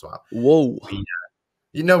SpiritSwap. Whoa.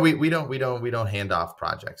 You know, we don't hand off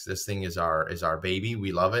projects. This thing is our baby.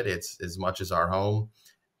 We love it. It's as much as our home.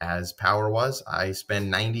 as power was. I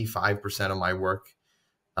spend 95% of my work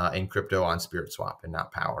in crypto on SpiritSwap and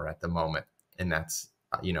not power at the moment. And that's,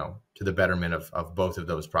 to the betterment of both of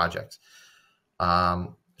those projects.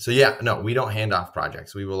 So yeah, no, we don't hand off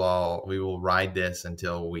projects. We will ride this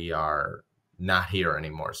until we are not here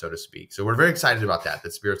anymore, so to speak. So we're very excited about that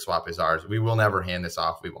SpiritSwap is ours. We will never hand this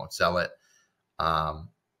off. We won't sell it.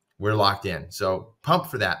 We're locked in. So pumped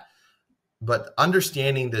for that. But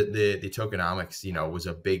understanding that the tokenomics, was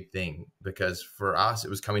a big thing, because for us,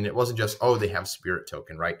 it wasn't just, oh, they have Spirit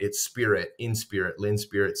token, right? It's Spirit, In Spirit, Lynn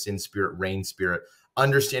Spirit, Sin Spirit, Rain Spirit,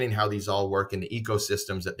 understanding how these all work and the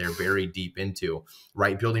ecosystems that they're buried deep into,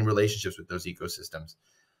 right? Building relationships with those ecosystems.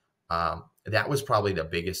 That was probably the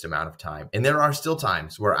biggest amount of time. And there are still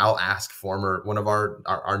times where I'll ask one of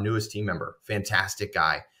our newest team member, fantastic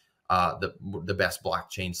guy, the best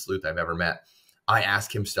blockchain sleuth I've ever met. I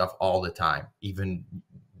ask him stuff all the time, even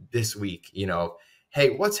this week, hey,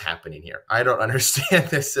 what's happening here? I don't understand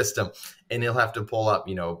this system. And he'll have to pull up,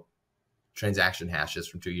 transaction hashes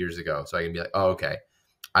from 2 years ago. So I can be like, oh, okay,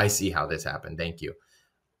 I see how this happened. Thank you.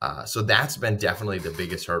 So that's been definitely the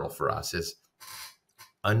biggest hurdle for us, is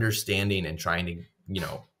understanding and trying to,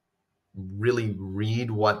 really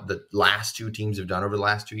read what the last two teams have done over the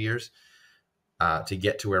last 2 years to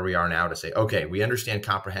get to where we are now, to say, okay, we understand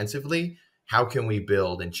comprehensively. How can we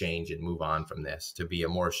build and change and move on from this to be a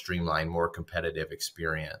more streamlined, more competitive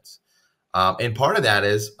experience? And part of that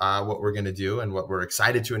is what we're going to do, and what we're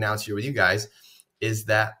excited to announce here with you guys, is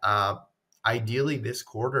that ideally this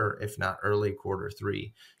quarter, if not early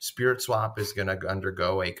Q3, SpiritSwap is going to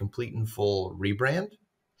undergo a complete and full rebrand.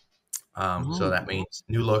 So that means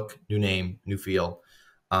new look, new name, new feel.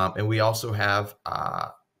 And we also have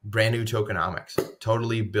brand new tokenomics,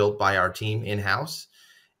 totally built by our team in-house.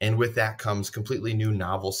 And with that comes completely new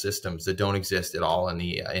novel systems that don't exist at all in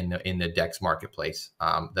the DEX marketplace,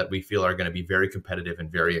 that we feel are going to be very competitive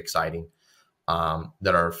and very exciting,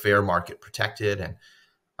 that are fair market protected. And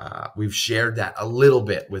we've shared that a little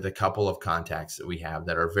bit with a couple of contacts that we have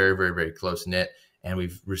that are very, very, very close knit, and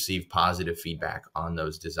we've received positive feedback on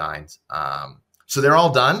those designs. So they're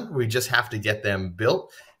all done. We just have to get them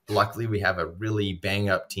built. Luckily, we have a really bang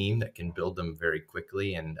up team that can build them very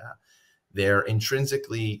quickly, and they're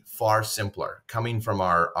intrinsically far simpler, coming from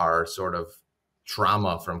our sort of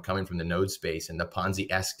trauma from coming from the node space and the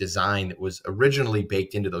Ponzi-esque design that was originally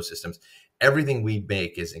baked into those systems. Everything we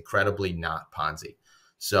make is incredibly not Ponzi.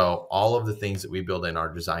 So all of the things that we build in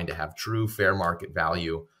are designed to have true fair market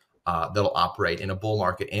value that'll operate in a bull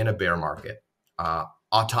market and a bear market,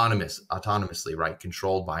 autonomously, right?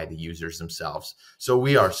 Controlled by the users themselves. So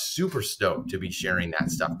we are super stoked to be sharing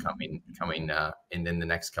that stuff coming in the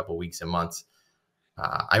next couple of weeks and months.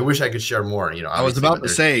 I wish I could share more. I was about to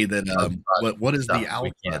say that. What is the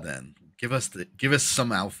alpha then? Give us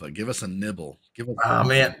some alpha. Give us a nibble. Give us. Oh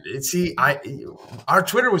man, see, our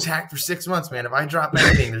Twitter was hacked for 6 months, man. If I drop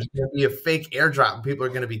anything, there's going to be a fake airdrop, and people are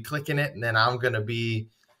going to be clicking it, and then I'm going to be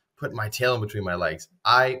putting my tail in between my legs.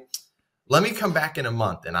 Let me come back in a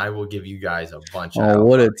month, and I will give you guys a bunch of. Oh,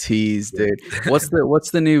 what a tease, dude! What's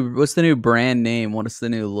the new brand name? What's the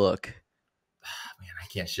new look? Man, I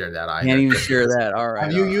can't share that either. Can't even share that. All right.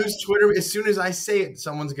 Have you used Twitter? As soon as I say it,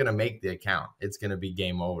 someone's going to make the account. It's going to be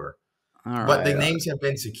game over. All right. But the names have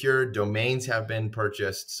been secured, domains have been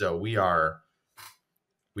purchased, so we got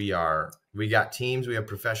teams. We have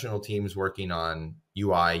professional teams working on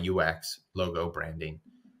UI, UX, logo branding.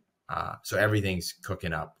 So everything's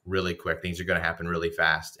cooking up really quick. Things are going to happen really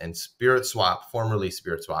fast. And SpiritSwap, formerly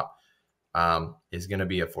SpiritSwap, is going to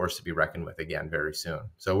be a force to be reckoned with again very soon.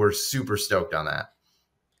 So we're super stoked on that.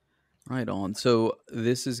 Right on. So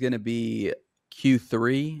this is going to be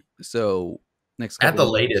Q3. So next at the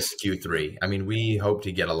latest Q3. I mean, we hope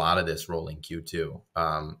to get a lot of this rolling Q2.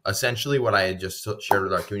 Essentially, what I had just shared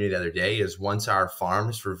with our community the other day is once our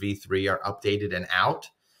farms for V3 are updated and out,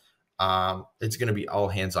 it's going to be all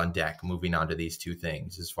hands on deck moving on to these two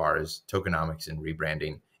things as far as tokenomics and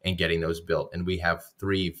rebranding and getting those built. And we have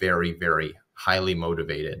 3 very, very highly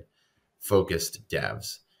motivated, focused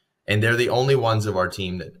devs. And they're the only ones of our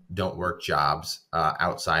team that don't work jobs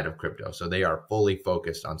outside of crypto. So they are fully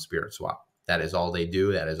focused on SpiritSwap. That is all they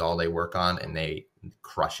do. That is all they work on, and they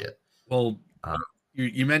crush it. Well,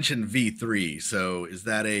 you mentioned V3. So is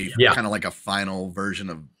that kind of like a final version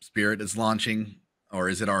of Spirit is launching? Or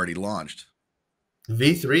is it already launched?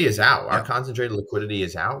 V3 is out. Our concentrated liquidity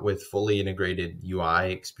is out with fully integrated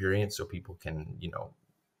UI experience, so people can,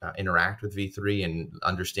 interact with V3 and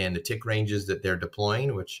understand the tick ranges that they're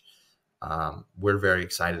deploying, which we're very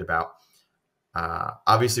excited about.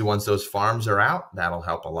 Obviously, once those farms are out, that'll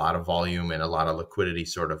help a lot of volume and a lot of liquidity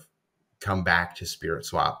sort of come back to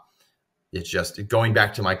SpiritSwap. It's just going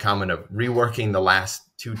back to my comment of reworking the last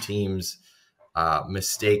two teams'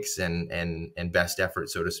 mistakes and best effort,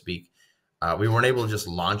 so to speak. We weren't able to just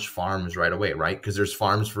launch farms right away, right? Because there's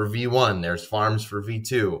farms for V1, there's farms for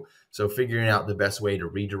V2. So figuring out the best way to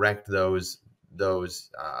redirect those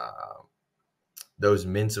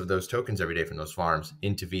mints of those tokens every day from those farms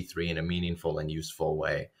into V3 in a meaningful and useful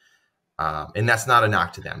way. And that's not a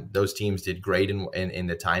knock to them. Those teams did great in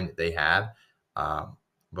the time that they had.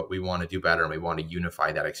 But we want to do better, and we want to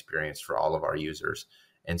unify that experience for all of our users.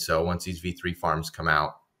 And so once these V3 farms come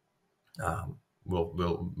out,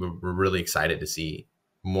 we're really excited to see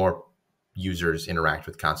more users interact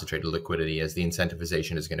with concentrated liquidity, as the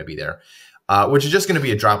incentivization is going to be there, which is just going to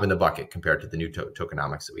be a drop in the bucket compared to the new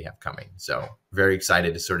tokenomics that we have coming. So very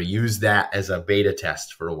excited to sort of use that as a beta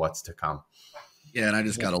test for what's to come. Yeah, and I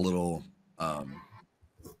just got a little,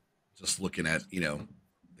 just looking at,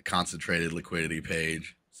 the concentrated liquidity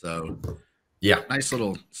page. So yeah, nice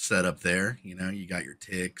little setup there. You got your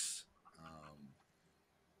ticks,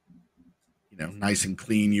 nice and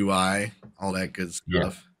clean UI, all that good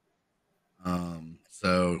stuff. Yeah.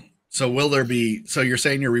 So will there be, so you're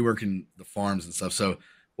saying you're reworking the farms and stuff. So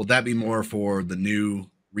will that be more for the new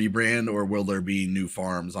rebrand, or will there be new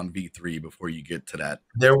farms on V3 before you get to that?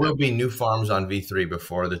 There will be new farms on V3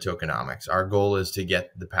 before the tokenomics. Our goal is to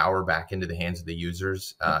get the power back into the hands of the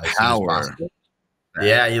users as soon as possible.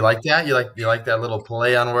 Yeah, you like that? You like that little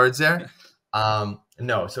play on words there?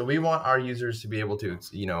 No, so we want our users to be able to,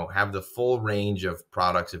 have the full range of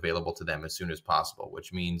products available to them as soon as possible,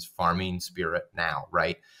 which means farming Spirit now,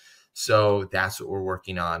 right? So that's what we're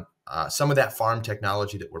working on. Some of that farm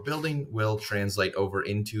technology that we're building will translate over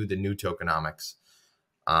into the new tokenomics.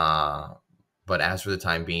 But as for the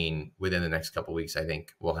time being, within the next couple of weeks, I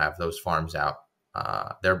think we'll have those farms out.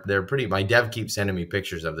 They're pretty, my dev keeps sending me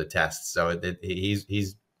pictures of the tests. So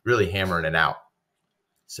he's really hammering it out.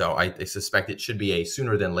 So I suspect it should be a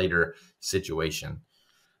sooner than later situation.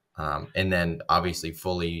 And then obviously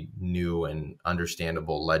fully new and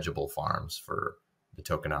understandable, legible farms for the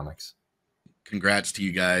tokenomics. Congrats to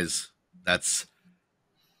you guys. That's,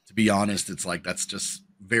 to be honest, it's like, that's just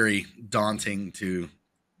very daunting to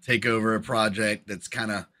take over a project that's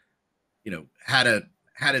kind of,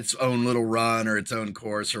 had its own little run or its own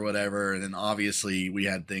course or whatever. And then obviously we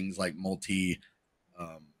had things like Multi,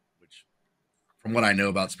 which from what I know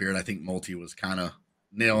about Spirit, I think Multi was kind of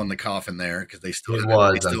nail in the coffin there, because they still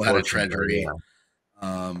had a treasury.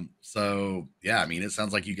 Yeah. So yeah, I mean, it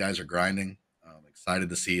sounds like you guys are grinding. Excited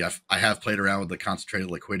to see. I have played around with the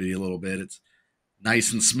concentrated liquidity a little bit. It's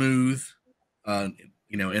nice and smooth.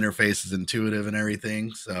 Interface is intuitive and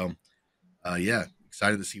everything. So yeah,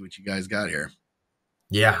 excited to see what you guys got here.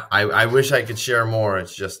 Yeah, I wish I could share more.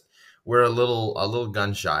 It's just we're a little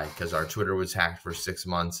gun shy because our Twitter was hacked for 6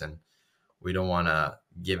 months, and we don't want to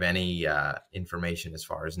give any information as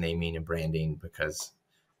far as naming and branding, because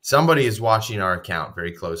somebody is watching our account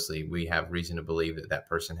very closely. We have reason to believe that that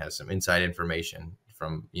person has some inside information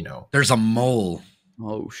from, There's a mole.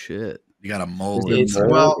 Oh, shit. You got a mole.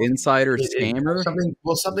 Insider scammer?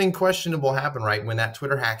 Something questionable happened, right? When that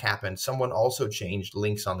Twitter hack happened, someone also changed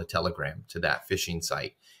links on the Telegram to that phishing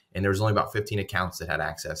site. And there was only about 15 accounts that had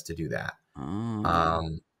access to do that. Oh.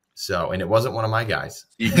 And it wasn't one of my guys.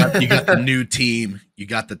 You got the new team, you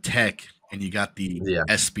got the tech, and you got the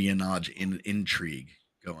espionage intrigue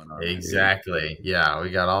going on. Exactly. Yeah,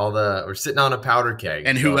 we got we're sitting on a powder keg.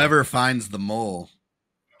 And whoever finds the mole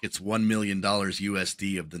gets $1 million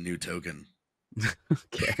USD of the new token.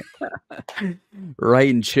 Okay.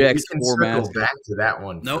 Writing checks. We can circle back to that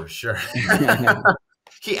one for sure.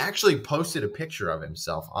 He actually posted a picture of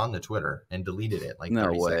himself on the Twitter and deleted it. Like,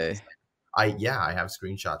 no way. Seconds. I have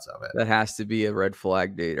screenshots of it. That has to be a red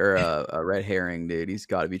flag, dude, or a red herring, dude. He's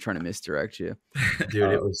got to be trying to misdirect you.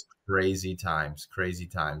 Dude, it was crazy times.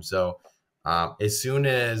 So as soon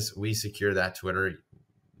as we secure that Twitter,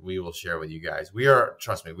 we will share with you guys.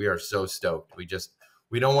 Trust me, we are so stoked. We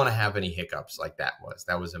don't want to have any hiccups like that was.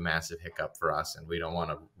 That was a massive hiccup for us, and we don't want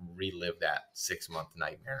to relive that 6-month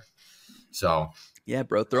nightmare. So yeah,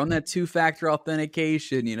 bro, throw in that 2-factor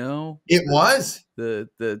authentication, It was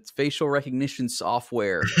the facial recognition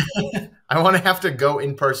software. I want to have to go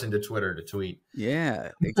in person to Twitter to tweet.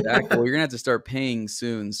 Yeah, exactly. Well, you're gonna have to start paying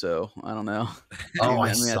soon, so I don't know. Oh,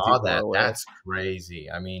 I saw that. That's crazy.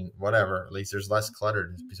 I mean, whatever. At least there's less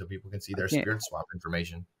clutter, so people can see their SpiritSwap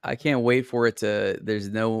information. I can't wait for it to. There's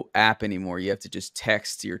no app anymore. You have to just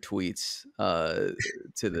text your tweets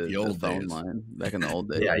to the old phone line back in the old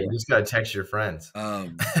days. Yeah, you just gotta text your friends.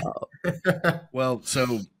 Well,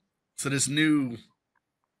 so this new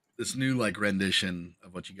this new like rendition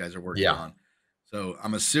of what you guys are working Yeah. on. So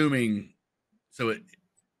I'm assuming, so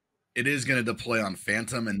it is going to deploy on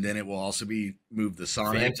Fantom, and then it will also be moved to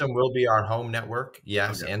Sonic. Fantom will be our home network,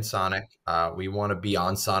 yes, Okay. and Sonic. We want to be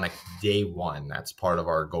on Sonic day one. That's part of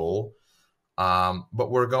our goal.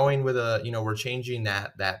 But we're going with we're changing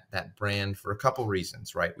that brand for a couple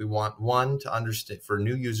reasons, right? We want one to understand for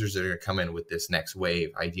new users that are going to come in with this next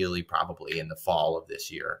wave, ideally probably in the fall of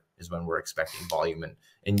this year is when we're expecting volume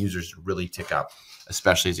and users to really tick up,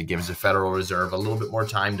 especially as it gives the Federal Reserve a little bit more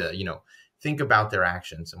time to, think about their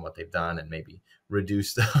actions and what they've done and maybe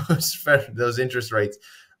reduce those interest rates,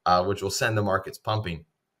 which will send the markets pumping.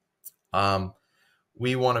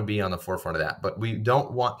 We want to be on the forefront of that, but we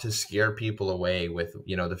don't want to scare people away with,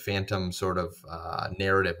 the Fantom sort of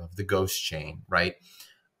narrative of the ghost chain, right?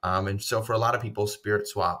 And so for a lot of people,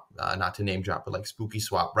 SpiritSwap, not to name drop, but like Spooky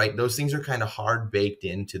Swap, right? Those things are kind of hard baked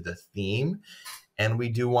into the theme. And we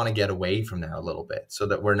do want to get away from that a little bit so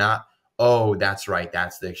that we're not, oh, that's right,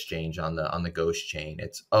 that's the exchange on the ghost chain.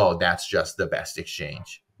 It's, oh, that's just the best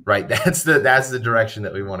exchange, right? That's the direction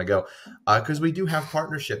that we want to go, because we do have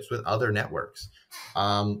partnerships with other networks,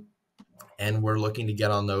 and we're looking to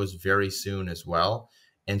get on those very soon as well.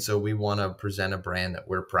 And so we want to present a brand that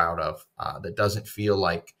we're proud of, that doesn't feel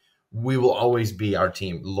like we will always be our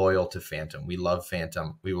team loyal to Fantom. We love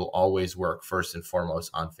Fantom. We will always work first and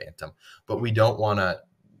foremost on Fantom, but we don't want to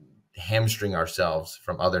hamstring ourselves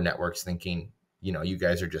from other networks thinking, you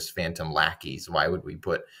guys are just Fantom lackeys. Why would we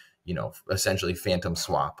put, essentially Fantom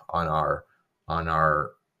swap on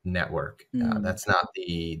our network? That's not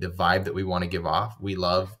the vibe that we want to give off. We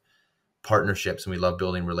love partnerships and we love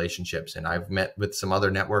building relationships. And I've met with some other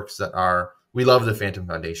networks we love the Fantom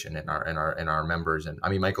Foundation and our members. And I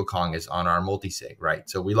mean, Michael Kong is on our multi-sig, right?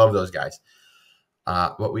 So we love those guys.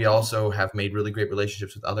 But we also have made really great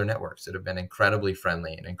relationships with other networks that have been incredibly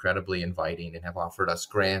friendly and incredibly inviting and have offered us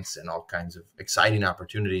grants and all kinds of exciting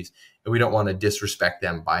opportunities. And we don't want to disrespect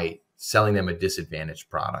them by selling them a disadvantaged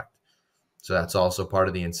product. So that's also part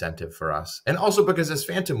of the incentive for us. And also because as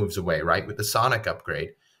Fantom moves away, right, with the Sonic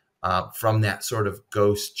upgrade, from that sort of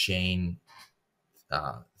ghost chain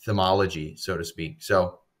themology, so to speak.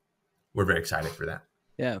 So we're very excited for that.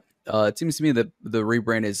 Yeah. It seems to me that the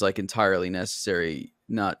rebrand is like entirely necessary.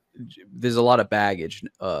 There's a lot of baggage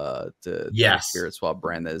to the SpiritSwap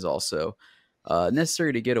brand that is also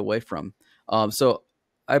necessary to get away from. So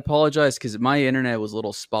I apologize because my internet was a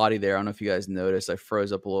little spotty there. I don't know if you guys noticed. I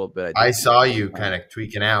froze up a little bit. I saw you kind of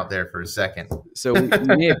tweaking out there for a second. So we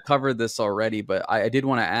may have covered this already, but I did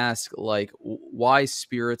want to ask, like, why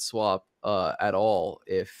SpiritSwap at all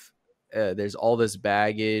if there's all this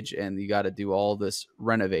baggage and you got to do all this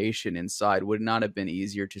renovation inside? Would it not have been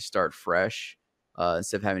easier to start fresh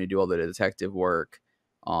instead of having to do all the detective work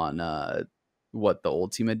on what the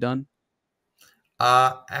old team had done?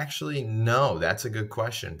 Actually, no, that's a good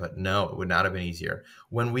question, but no, it would not have been easier.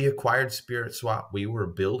 When we acquired SpiritSwap, we were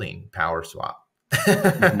building PowerSwap.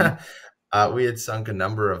 We had sunk a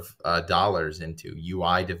number of dollars into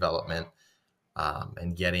UI development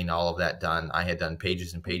and getting all of that done. I had done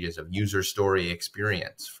pages and pages of user story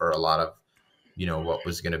experience for a lot of, what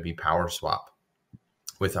was going to be PowerSwap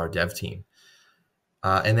with our dev team.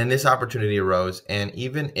 And then this opportunity arose. And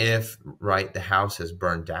even if, right, the house has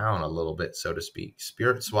burned down a little bit, so to speak,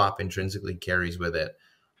 SpiritSwap intrinsically carries with it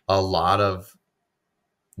a lot of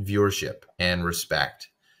viewership and respect.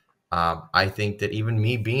 I think that even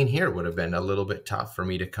me being here would have been a little bit tough for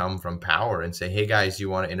me to come from Power and say, hey, guys, you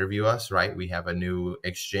want to interview us? Right. We have a new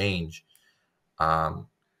exchange. Not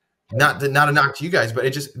a knock to you guys, but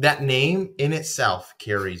it just, that name in itself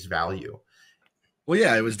carries value. Well,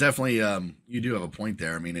 yeah, it was definitely, you do have a point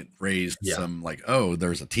there. I mean, it raised some like, oh,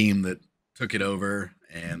 there's a team that took it over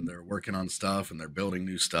and they're working on stuff and they're building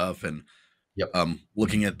new stuff. And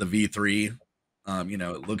looking at the V3,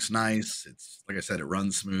 it looks nice. It's like I said, it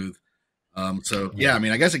runs smooth. So yeah, I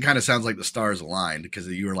mean, I guess it kind of sounds like the stars aligned because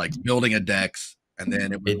you were like building a DEX and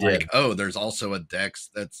then it was like, oh, there's also a DEX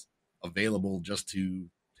that's available just to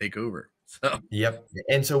take over. So. Yep.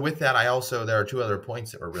 And so with that, there are two other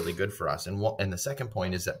points that were really good for us. And the second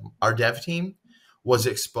point is that our dev team was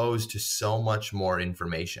exposed to so much more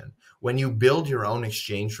information. When you build your own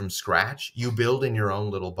exchange from scratch, you build in your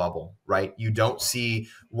own little bubble, right? You don't see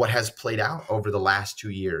what has played out over the last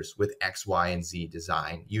 2 years with X, Y, and Z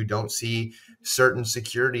design. You don't see certain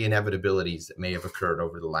security inevitabilities that may have occurred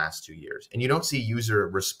over the last 2 years. And you don't see user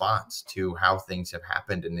response to how things have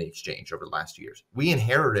happened in the exchange over the last 2 years. We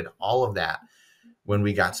inherited all of that when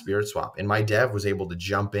we got SpiritSwap. And my dev was able to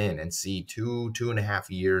jump in and see 2.5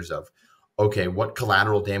 years of, okay, what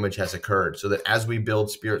collateral damage has occurred so that as we build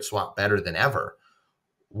SpiritSwap better than ever,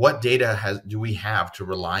 what data do we have to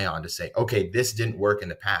rely on to say, okay, this didn't work in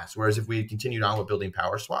the past? Whereas if we had continued on with building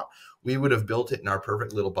PowerSwap, we would have built it in our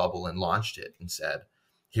perfect little bubble and launched it and said,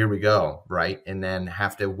 here we go, right? And then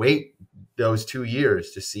have to wait those 2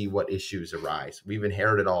 years to see what issues arise. We've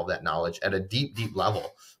inherited all of that knowledge at a deep, deep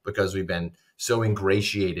level because we've been so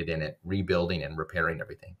ingratiated in it, rebuilding and repairing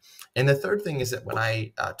everything. And the third thing is that when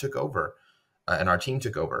I took over and our team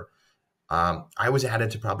took over, I was added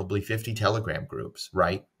to probably 50 Telegram groups,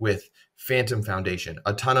 right? With Fantom Foundation,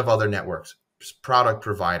 a ton of other networks, product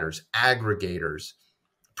providers, aggregators,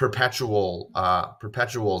 perpetuals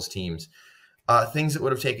teams, things that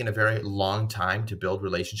would have taken a very long time to build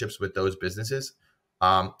relationships with those businesses.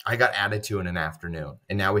 I got added to in an afternoon,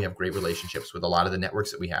 and now we have great relationships with a lot of the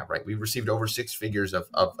networks that we have, right? We've received over 6 figures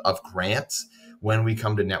of grants when we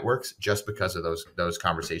come to networks just because of those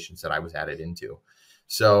conversations that I was added into.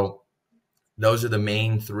 So those are the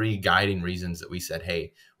main 3 guiding reasons that we said,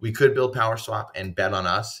 hey, we could build PowerSwap and bet on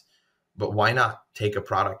us, but why not take a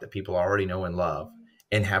product that people already know and love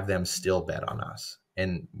and have them still bet on us?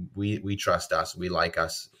 And we trust us. We like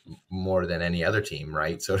us more than any other team,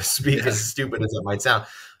 right? So to speak, as stupid as it might sound.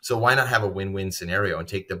 So why not have a win-win scenario and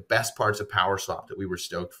take the best parts of PowerSwap that we were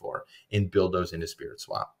stoked for and build those into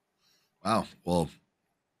SpiritSwap? Wow. Well,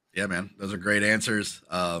 yeah, man, those are great answers.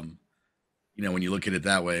 You know, when you look at it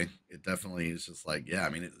that way, it definitely is just like, yeah, I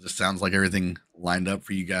mean, it just sounds like everything lined up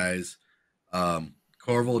for you guys.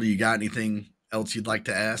 Corval, do you got anything else you'd like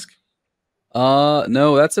to ask?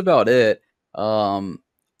 No, that's about it.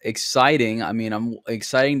 Exciting. I mean, I'm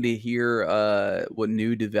exciting to hear what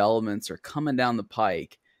new developments are coming down the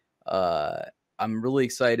pike. I'm really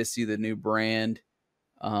excited to see the new brand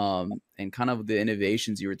and kind of the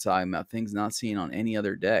innovations you were talking about, things not seen on any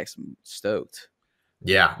other decks. I'm stoked.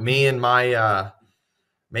 Yeah, me and my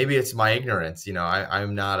maybe it's my ignorance. You know,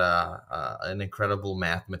 I'm not an incredible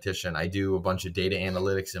mathematician. I do a bunch of data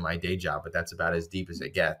analytics in my day job, but that's about as deep as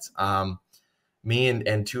it gets. Me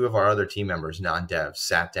and 2 of our other team members, non-devs,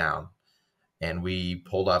 sat down and we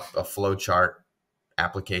pulled up a flowchart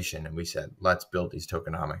application and we said, let's build these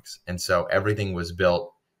tokenomics. And so everything was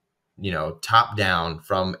built, you know, top down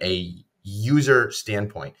from a user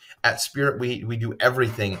standpoint. At Spirit, we do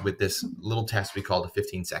everything with this little test we call the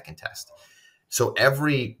 15-second test. So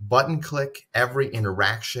every button click, every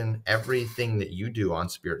interaction, everything that you do on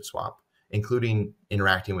SpiritSwap, including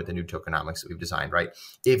interacting with the new tokenomics that we've designed, right?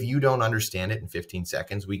 If you don't understand it in 15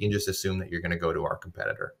 seconds, we can just assume that you're going to go to our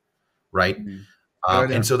competitor, right?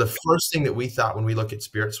 Mm-hmm. And so the first thing that we thought when we look at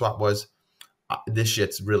SpiritSwap was, this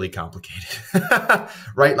shit's really complicated,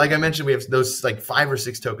 right? Like I mentioned, we have those like 5 or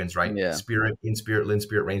 6 tokens, right? Yeah. Spirit, In Spirit, Lynx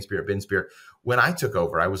Spirit, Rain Spirit, Bin Spirit. When I took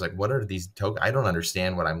over, I was like, what are these tokens? I don't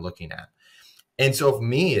understand what I'm looking at. And so if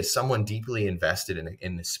me, as someone deeply invested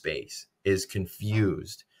in the space, is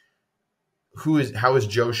confused, how is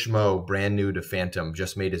Joe Schmo, brand new to Fantom,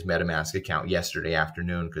 just made his MetaMask account yesterday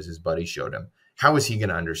afternoon because his buddy showed him? How is he going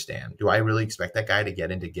to understand? Do I really expect that guy to get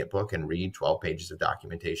into Gitbook and read 12 pages of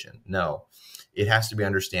documentation? No. It has to be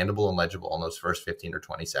understandable and legible in those first 15 or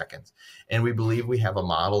 20 seconds. And we believe we have a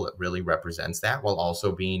model that really represents that while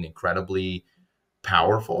also being incredibly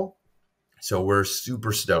powerful. So we're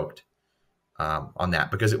super stoked on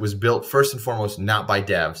that, because it was built first and foremost not by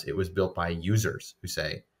devs. It was built by users who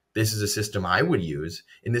say, this is a system I would use,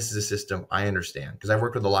 and this is a system I understand. Because I've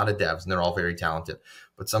worked with a lot of devs, and they're all very talented,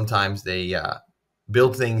 but sometimes they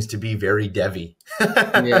build things to be very devy,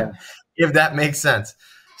 yeah. If that makes sense.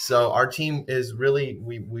 So our team is really,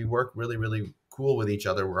 we work really, really cool with each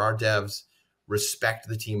other, where our devs respect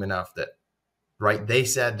the team enough that, right, they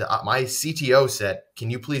said, my CTO said, can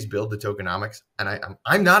you please build the tokenomics? And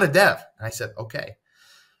I'm not a dev. And I said, okay.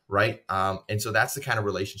 Right. And so that's the kind of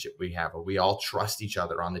relationship we have, where we all trust each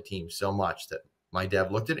other on the team so much that my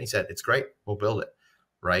dev looked at it and he said, it's great, we'll build it.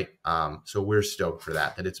 Right. So we're stoked for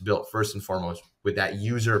that it's built first and foremost with that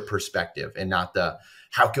user perspective, and not the,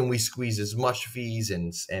 how can we squeeze as much fees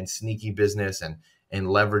and sneaky business and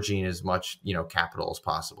leveraging as much, you know, capital as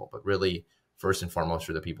possible, but really first and foremost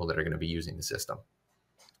for the people that are going to be using the system.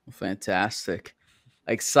 Fantastic.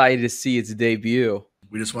 Excited to see its debut.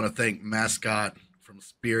 We just want to thank Mascot from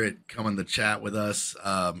Spirit coming to chat with us.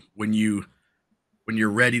 When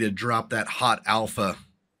you're ready to drop that hot alpha,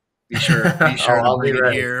 be sure to bring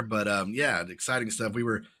it here. But yeah, exciting stuff. We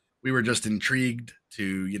were just intrigued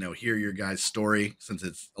to, you know, hear your guys' story, since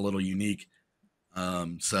it's a little unique.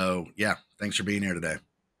 So yeah, thanks for being here today.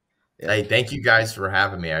 Hey, thank you guys for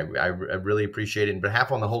having me. I really appreciate it. And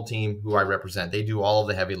behalf on the whole team who I represent, they do all of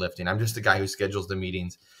the heavy lifting. I'm just the guy who schedules the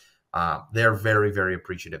meetings. They're very, very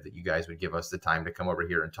appreciative that you guys would give us the time to come over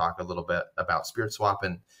here and talk a little bit about SpiritSwap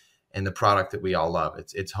and the product that we all love.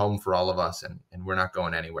 It's home for all of us, and we're not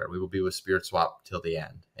going anywhere. We will be with SpiritSwap till the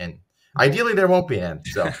end, and ideally there won't be an end.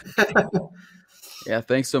 So yeah,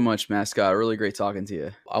 thanks so much, Mascot. Really great talking to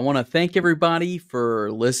you. I want to thank everybody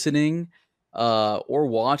for listening or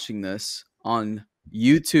watching this on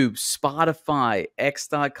YouTube, Spotify,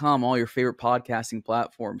 X.com, all your favorite podcasting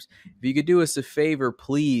platforms. If you could do us a favor,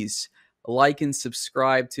 please like and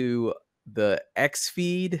subscribe to the X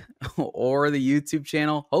feed or the YouTube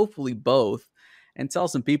channel, hopefully both, and tell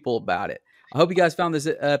some people about it. I hope you guys found this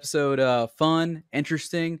episode fun,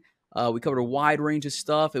 interesting. We covered a wide range of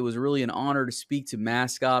stuff. It was really an honor to speak to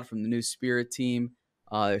Mascot from the new Spirit team.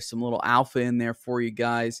 There's some little alpha in there for you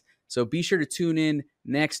guys. So be sure to tune in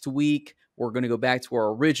next week. We're going to go back to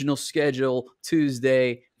our original schedule,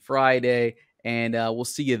 Tuesday, Friday, and we'll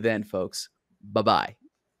see you then, folks. Bye-bye.